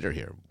on a heater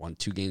here. Won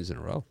 2 games in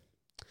a row.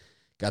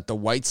 Got the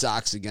White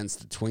Sox against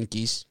the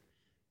Twinkies.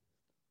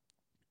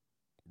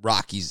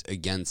 Rockies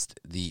against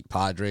the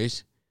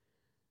Padres.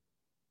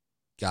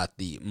 Got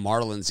the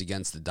Marlins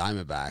against the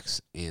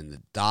Diamondbacks. And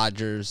the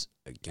Dodgers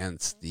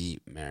against the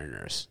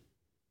Mariners.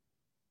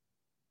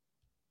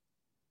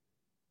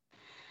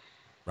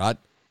 Rod?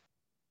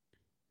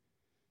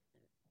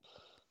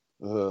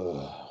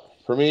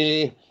 For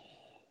me,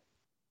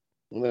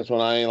 this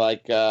one I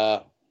like.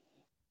 I'm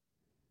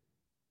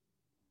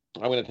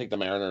going to take the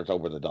Mariners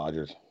over the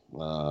Dodgers.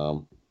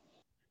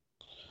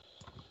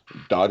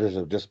 Dodgers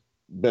have just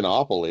been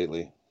awful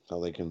lately, so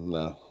they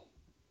can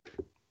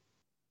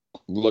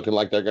looking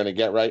like they're going to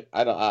get right.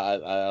 I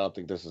don't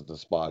think this is the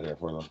spot here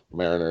for the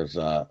Mariners.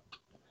 Up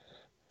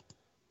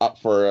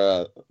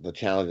for the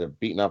challenge of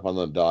beating up on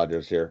the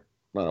Dodgers here.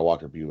 I'm not a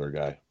Walker Buehler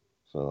guy,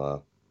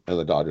 so and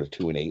the Dodgers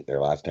 2-8 their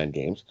last 10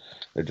 games.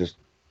 They're just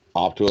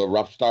off to a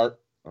rough start,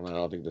 and I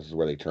don't think this is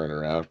where they turn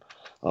around.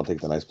 I don't think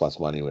the nice plus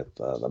money with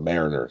the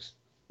Mariners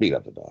beat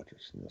up the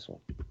Dodgers in this one.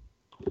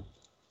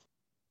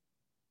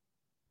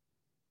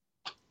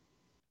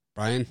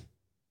 Brian?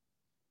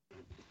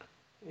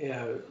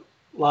 Yeah,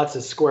 lots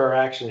of square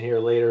action here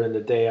later in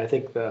the day. I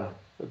think the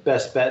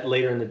best bet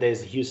later in the day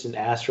is the Houston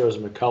Astros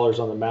and McCullers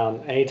on the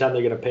mound. Anytime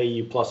they're going to pay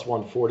you plus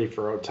 140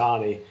 for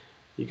Ohtani,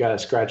 you got to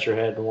scratch your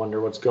head and wonder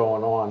what's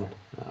going on.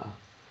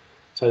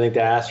 So I think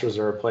the Astros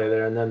are a play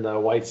there. And then the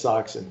White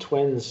Sox and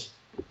Twins,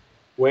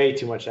 way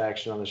too much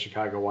action on the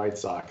Chicago White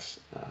Sox.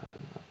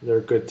 They're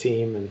a good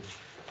team, and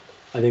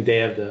I think they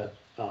have the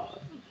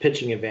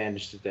pitching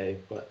advantage today.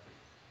 But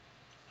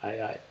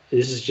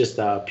this is just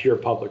a pure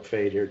public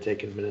fade here,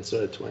 taking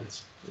Minnesota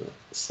Twins.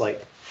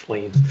 Slight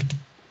lean.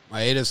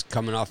 Maeda's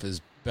coming off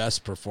his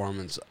best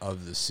performance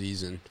of the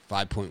season.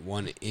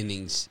 5.1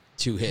 innings,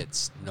 2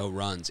 hits, no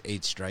runs,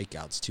 8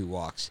 strikeouts, 2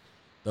 walks.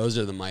 Those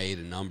are the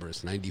Maeda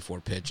numbers, 94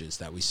 pitches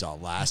that we saw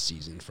last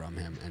season from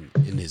him and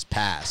in his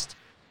past.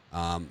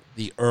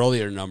 The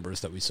earlier numbers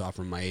that we saw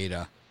from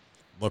Maeda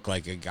look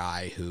like a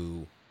guy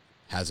who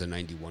has a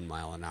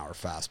 91-mile-an-hour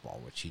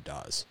fastball, which he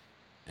does,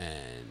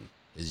 and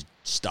his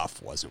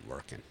stuff wasn't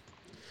working.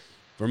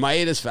 For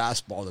Maeda's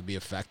fastball to be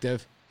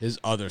effective, his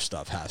other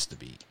stuff has to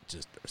be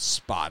just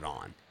spot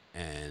on.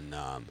 And,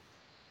 I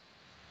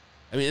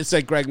mean, it's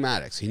like Greg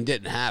Maddux. He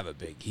didn't have a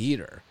big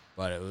heater,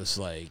 but it was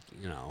like,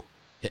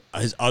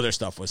 his other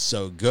stuff was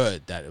so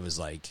good that it was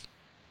like,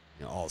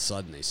 all of a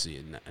sudden they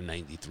see a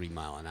 93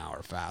 mile an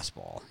hour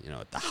fastball.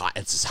 At the high,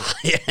 it's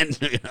high end,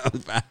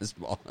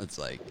 fastball. It's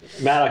like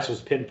Maddox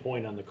was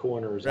pinpoint on the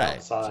corners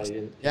outside.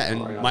 And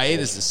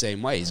Maeda's the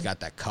same way. He's got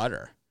that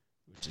cutter,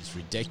 which is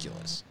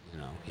ridiculous.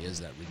 He has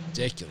that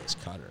ridiculous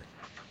cutter,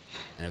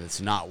 and if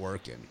it's not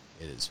working,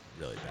 it is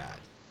really bad.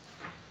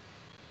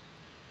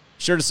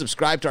 Sure to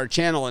subscribe to our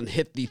channel and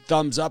hit the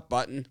thumbs up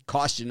button.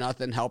 Costs you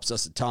nothing, helps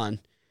us a ton.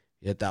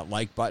 You hit that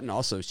like button.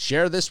 Also,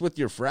 share this with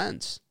your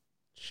friends.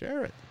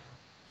 Share it.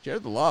 Share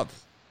the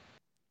love.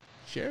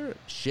 Share it.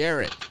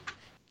 Share it.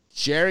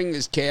 Sharing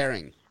is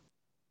caring.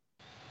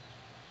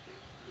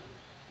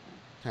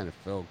 Kind of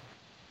feel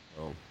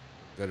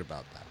good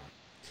about that.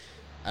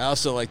 I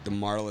also like the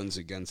Marlins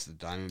against the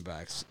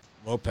Diamondbacks.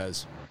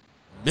 Lopez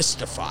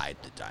mystified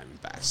the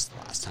Diamondbacks the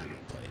last time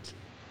they played.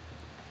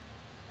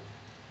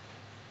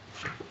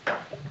 Come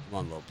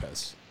on,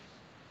 Lopez.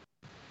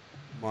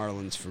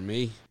 Marlins for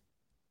me.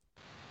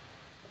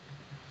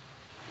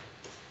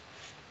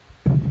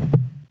 I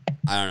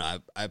don't know.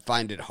 I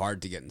find it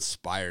hard to get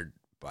inspired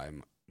by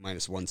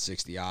minus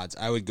 160 odds.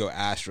 I would go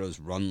Astros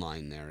run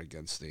line there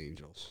against the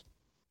Angels.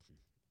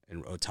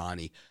 And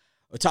Ohtani.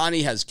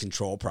 Ohtani has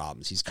control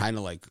problems. He's kind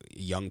of like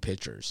young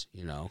pitchers,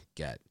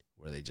 get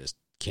where they just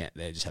can't.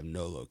 They just have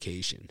no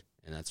location,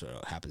 and that's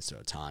what happens to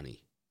Ohtani.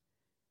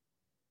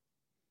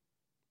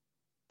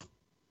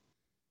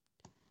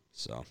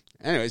 So,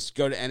 anyways,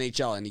 go to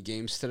NHL. Any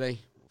games today?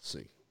 We'll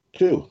see.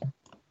 2.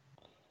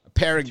 A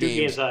pair of Two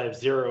games. I have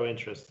zero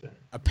interest in.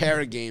 A pair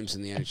of games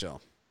in the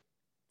NHL.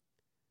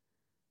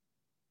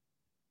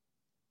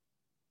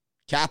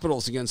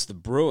 Capitals against the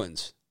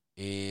Bruins.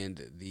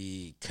 And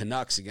the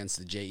Canucks against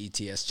the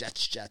Jets.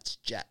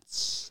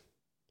 Jets.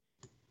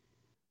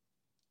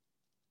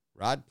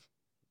 Rod?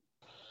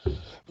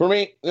 For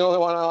me, the only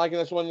one I like in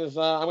this one is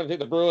I'm going to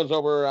take the Bruins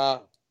over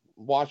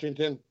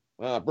Washington.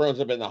 Bruins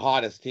have been the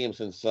hottest team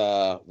since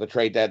the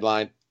trade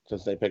deadline,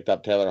 since they picked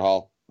up Taylor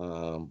Hall.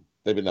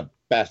 They've been the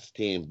best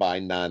team by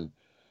none,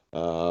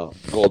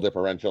 goal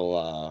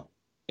differential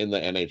in the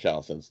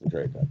NHL since the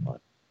trade deadline.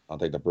 I'll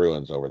take the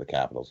Bruins over the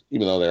Capitals.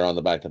 Even though they're on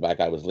the back-to-back,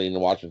 I was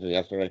leaning Washington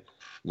yesterday.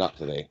 Not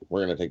today.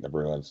 We're going to take the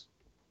Bruins.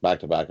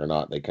 Back-to-back or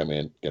not, they come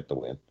in, get the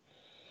win.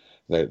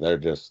 They're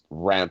just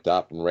ramped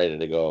up and ready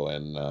to go,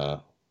 and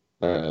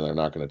they're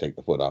not going to take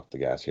the foot off the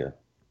gas here.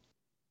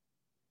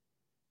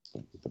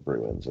 The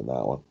Bruins in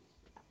that one.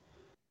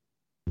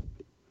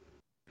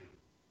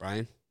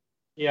 Brian?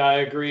 Yeah, I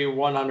agree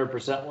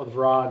 100% with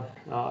Rod.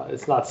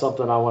 It's not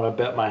something I want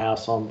to bet my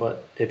house on,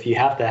 but if you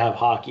have to have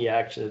hockey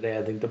action today,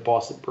 I think the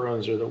Boston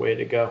Bruins are the way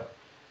to go.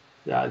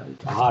 A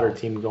hotter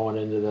team going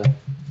into the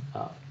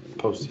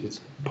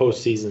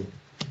postseason.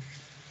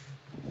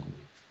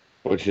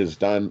 Which is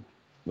done.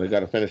 They've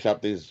got to finish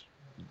up these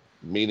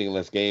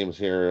meaningless games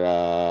here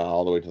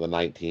all the way to the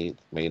 19th.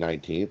 May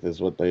 19th is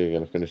what they're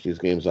going to finish these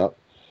games up.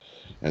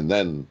 And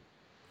then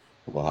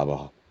we'll have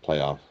a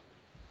playoff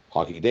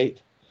hockey date.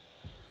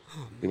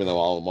 Even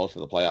though most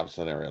of the playoff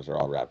scenarios are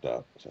all wrapped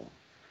up. So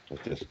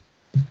it's just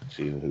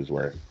seeing who's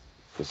where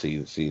the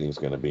seeding is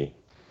going to be.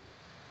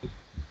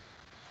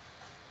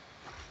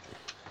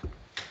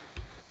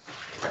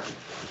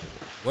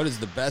 What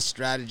is the best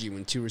strategy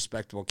when two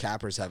respectable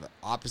cappers have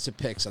opposite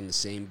picks on the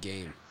same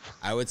game?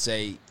 I would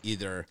say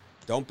either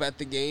don't bet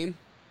the game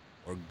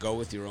or go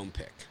with your own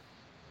pick.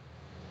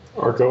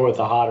 Or go with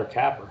a hotter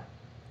capper.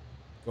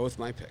 Go with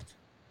my pick.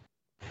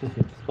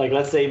 Like,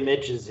 let's say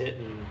Mitch is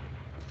hitting,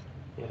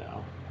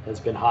 has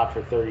been hot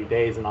for 30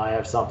 days, and I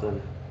have something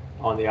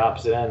on the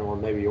opposite end. Well,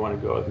 maybe you want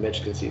to go with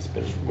Mitch because he's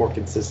been more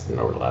consistent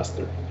over the last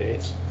 30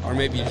 days. Or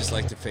maybe you just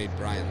like to fade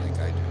Brian like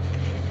I do.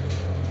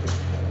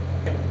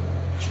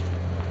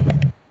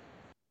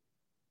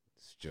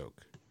 It's a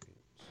joke.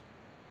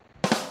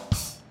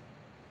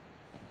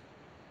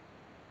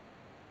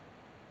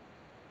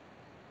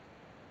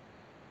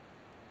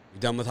 You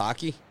done with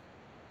hockey?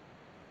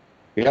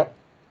 Yep.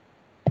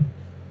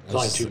 It's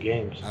only 2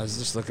 games. I was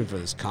just looking for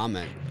this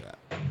comment.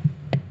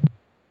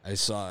 I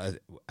saw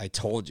I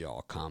told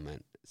y'all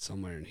comment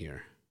somewhere in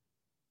here.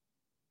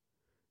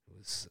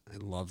 I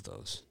love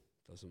those.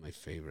 Those are my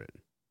favorite.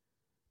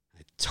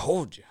 I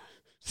told you.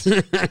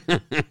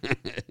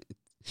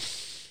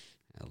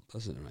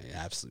 Those are my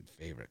absolute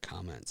favorite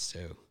comments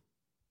too.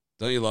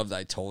 Don't you love the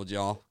I told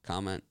y'all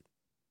comment?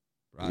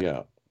 Right?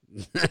 Yeah.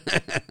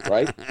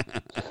 Right?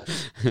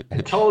 I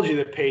told you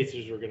the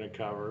Pacers were going to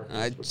cover.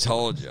 I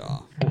told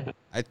y'all.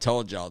 I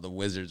told y'all the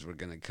Wizards were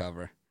going to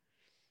cover.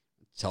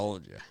 I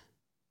told you.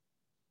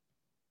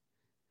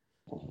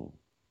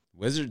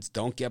 Wizards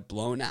don't get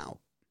blown out.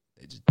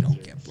 They just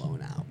don't get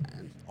blown out,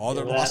 man. All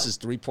their losses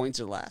 3 points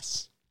or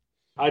less.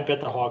 I'd bet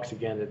the Hawks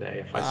again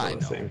today if I saw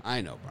the same.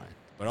 I know, Brian.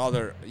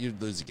 But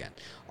you'd lose again.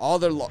 All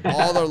their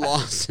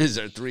losses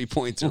are 3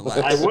 points or less.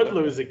 I would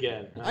lose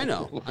again. I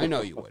know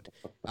you would.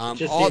 It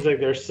just seems like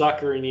they're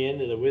suckering you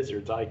into the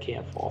Wizards. I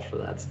can't fall for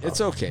that stuff.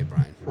 It's okay,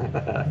 Brian.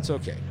 It's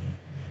okay.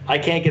 I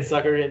can't get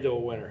suckered into a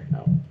winner.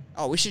 No.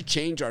 Oh, we should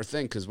change our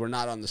thing because we're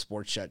not on the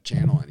Sports Chat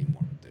channel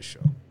anymore with this show.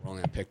 We're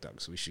only on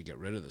PickDog, so we should get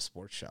rid of the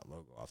Sports Chat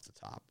logo off the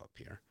top up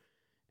here.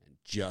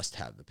 just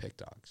have the pick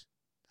dogs.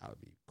 That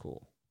would be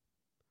cool.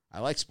 I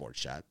like Sports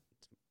Chat.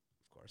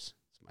 Of course,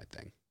 it's my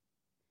thing.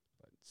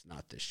 But it's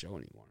not this show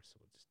anymore, so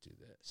we'll just do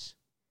this.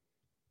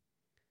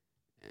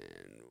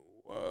 And,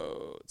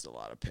 whoa, it's a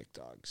lot of pick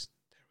dogs.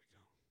 There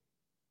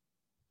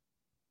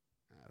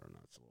we go. I don't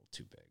know. It's a little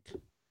too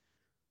big.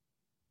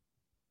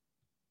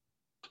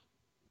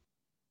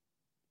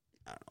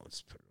 I don't know.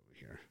 Let's put it over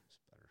here. It's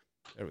better.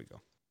 There we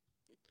go.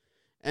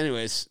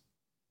 Anyways,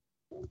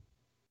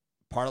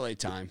 parlay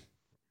time.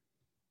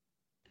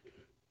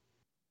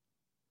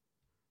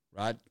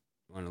 Rod,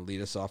 you want to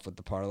lead us off with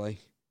the parlay?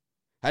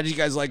 How did you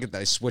guys like it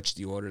that I switched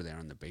the order there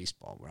on the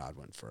baseball? Rod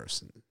went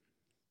first. And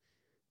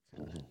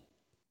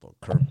little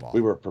curveball.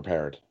 We were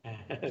prepared.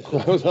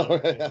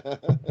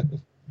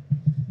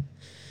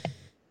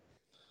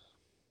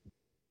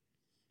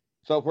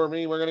 So for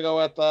me, we're going to go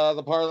with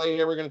the parlay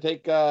here. We're going to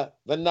take the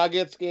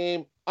Nuggets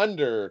game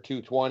under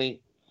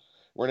 220.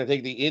 We're going to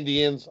take the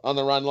Indians on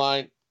the run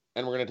line,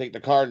 and we're going to take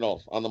the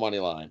Cardinals on the money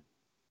line.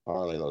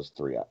 Parlay those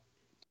three up.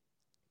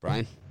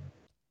 Brian?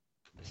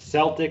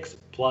 Celtics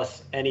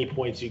plus any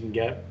points you can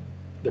get.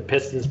 The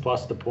Pistons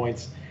plus the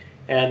points.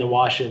 And the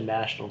Washington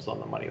Nationals on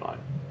the money line.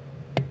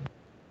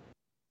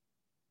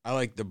 I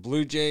like the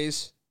Blue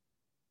Jays,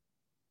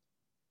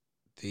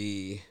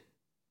 the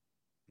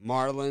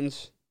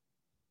Marlins,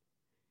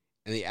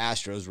 and the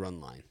Astros run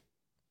line.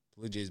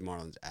 Blue Jays,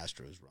 Marlins,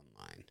 Astros run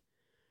line.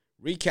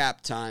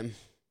 Recap time.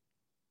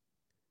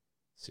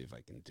 Let's see if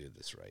I can do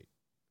this right.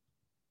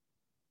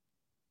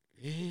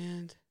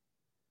 And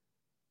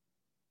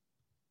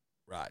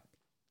Rod.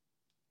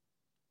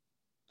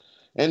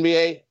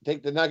 NBA,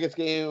 take the Nuggets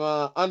game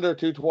under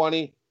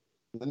 220.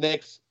 The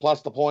Knicks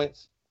plus the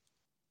points.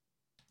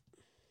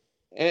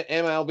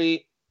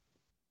 MLB,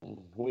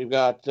 we've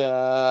got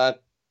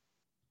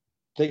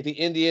take the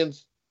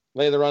Indians,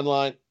 lay the run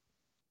line.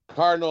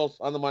 Cardinals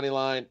on the money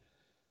line.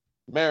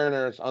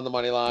 Mariners on the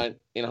money line.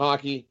 In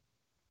hockey,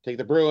 take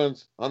the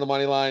Bruins on the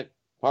money line.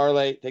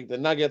 Parlay, take the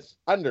Nuggets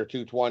under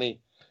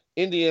 220.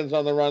 Indians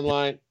on the run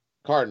line.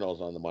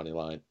 Cardinals on the money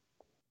line.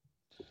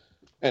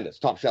 And it's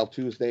Top Shelf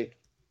Tuesday.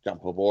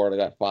 Jump aboard. I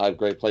got 5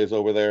 great plays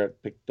over there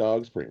at Pick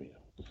Dogs Premium.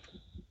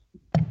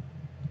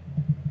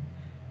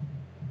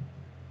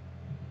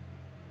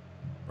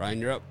 Brian,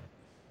 you're up.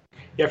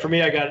 Yeah, for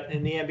me, I got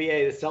in the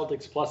NBA, the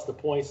Celtics plus the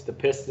points, the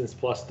Pistons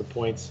plus the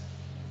points,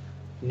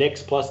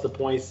 Knicks plus the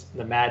points,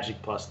 the Magic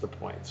plus the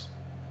points.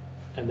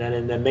 And then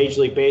in the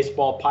Major League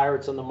Baseball,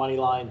 Pirates on the money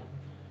line.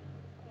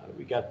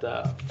 We got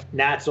the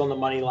Nats on the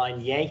money line,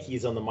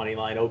 Yankees on the money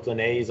line,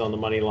 Oakland A's on the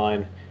money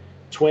line,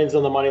 Twins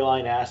on the money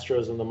line,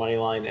 Astros on the money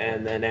line,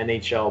 and then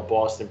NHL,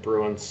 Boston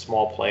Bruins,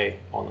 small play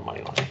on the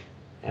money line.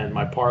 And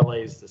my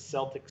parlay is the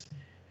Celtics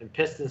and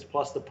Pistons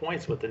plus the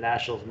points with the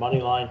Nationals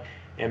money line.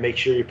 And make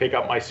sure you pick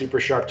up my Super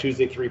Sharp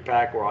Tuesday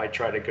 3-pack where I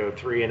try to go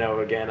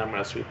 3-0 again. I'm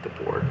going to sweep the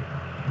board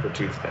for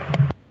Tuesday.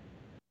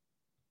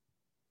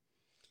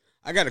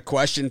 I got a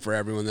question for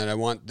everyone that I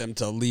want them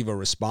to leave a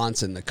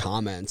response in the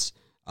comments.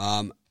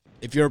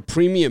 If you're a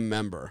premium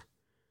member,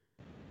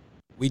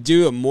 we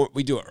do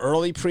an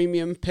early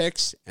premium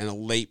picks and a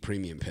late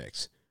premium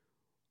picks.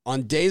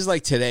 On days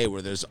like today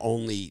where there's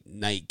only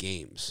night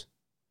games,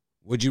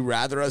 would you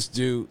rather us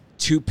do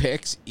 2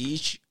 picks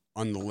each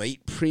on the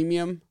late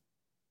premium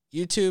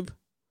YouTube,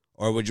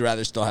 or would you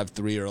rather still have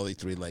 3 early,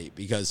 3 late?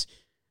 Because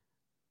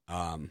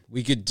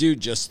we could do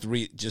just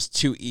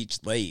 2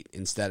 each late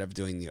instead of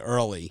doing the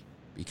early,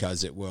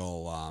 because it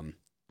will,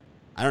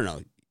 I don't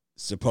know,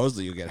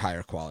 supposedly you'll get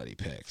higher quality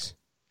picks.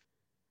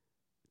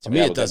 To me,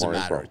 it doesn't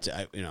matter.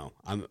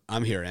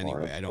 I'm here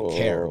anyway. I don't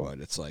care,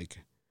 but it's like,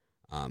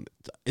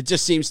 it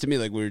just seems to me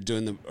like we were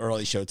doing the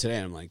early show today,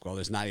 and I'm like, well,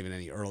 there's not even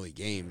any early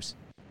games.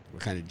 We're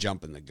kind of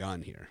jumping the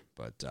gun here,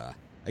 but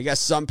I guess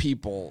some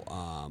people.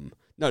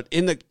 No,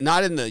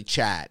 not in the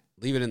chat.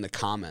 Leave it in the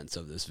comments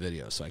of this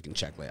video so I can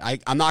check later.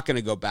 I'm not going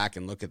to go back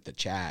and look at the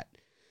chat.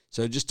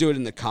 So just do it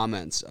in the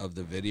comments of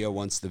the video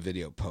once the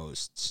video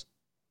posts.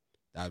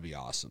 That would be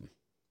awesome.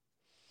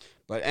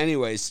 But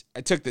anyways,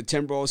 I took the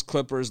Timberwolves,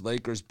 Clippers,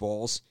 Lakers,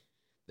 Bulls,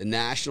 the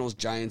Nationals,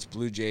 Giants,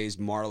 Blue Jays,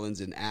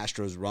 Marlins, and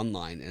Astros run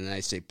line. And then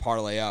I say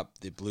parlay up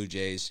the Blue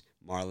Jays,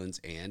 Marlins,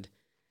 and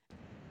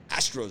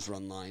Astros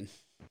run line.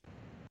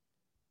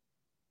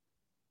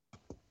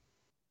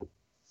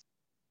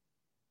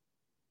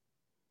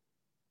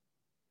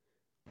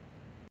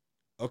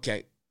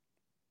 Okay.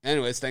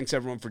 Anyways, thanks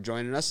everyone for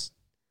joining us.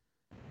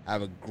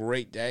 Have a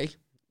great day.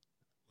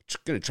 We're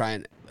going to try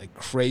and like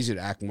crazy to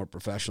act more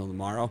professional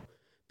tomorrow.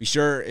 Be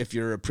sure, if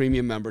you're a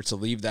premium member, to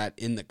leave that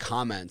in the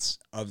comments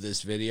of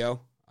this video.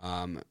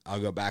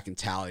 I'll go back and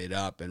tally it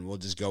up, and we'll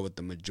just go with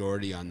the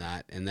majority on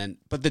that. And then,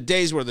 but the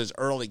days where there's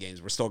early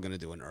games, we're still going to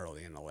do an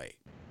early and a late.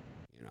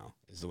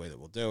 Is the way that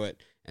we'll do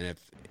it. And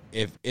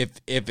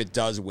if it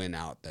does win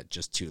out, that's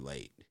just too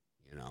late.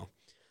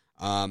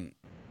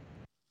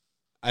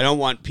 I don't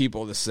want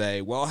people to say,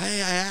 well,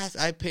 hey,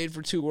 I paid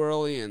for too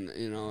early and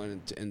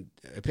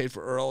I paid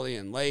for early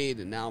and late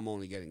and now I'm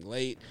only getting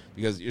late,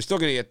 because you're still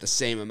going to get the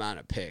same amount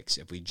of picks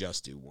if we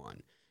just do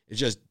one. It's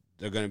just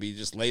they're going to be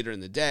just later in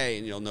the day,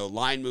 and you'll know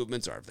line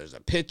movements, or if there's a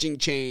pitching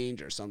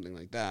change or something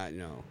like that,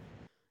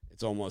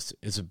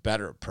 it's a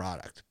better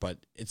product. But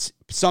it's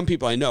some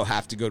people I know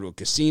have to go to a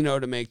casino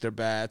to make their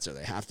bets, or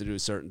they have to do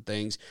certain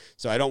things.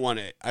 So I don't want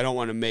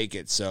to make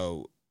it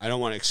so I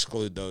don't want to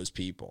exclude those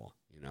people,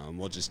 and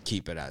we'll just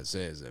keep it as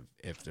is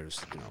if there's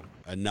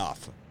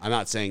enough. I'm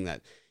not saying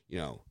that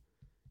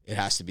it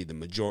has to be the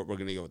majority. We're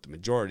going to go with the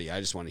majority. I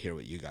just want to hear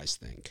what you guys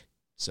think.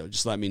 So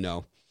just let me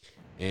know.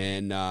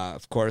 And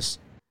of course,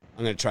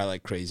 I'm going to try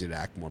like crazy to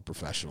act more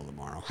professional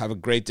tomorrow. Have a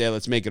great day.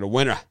 Let's make it a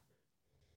winner.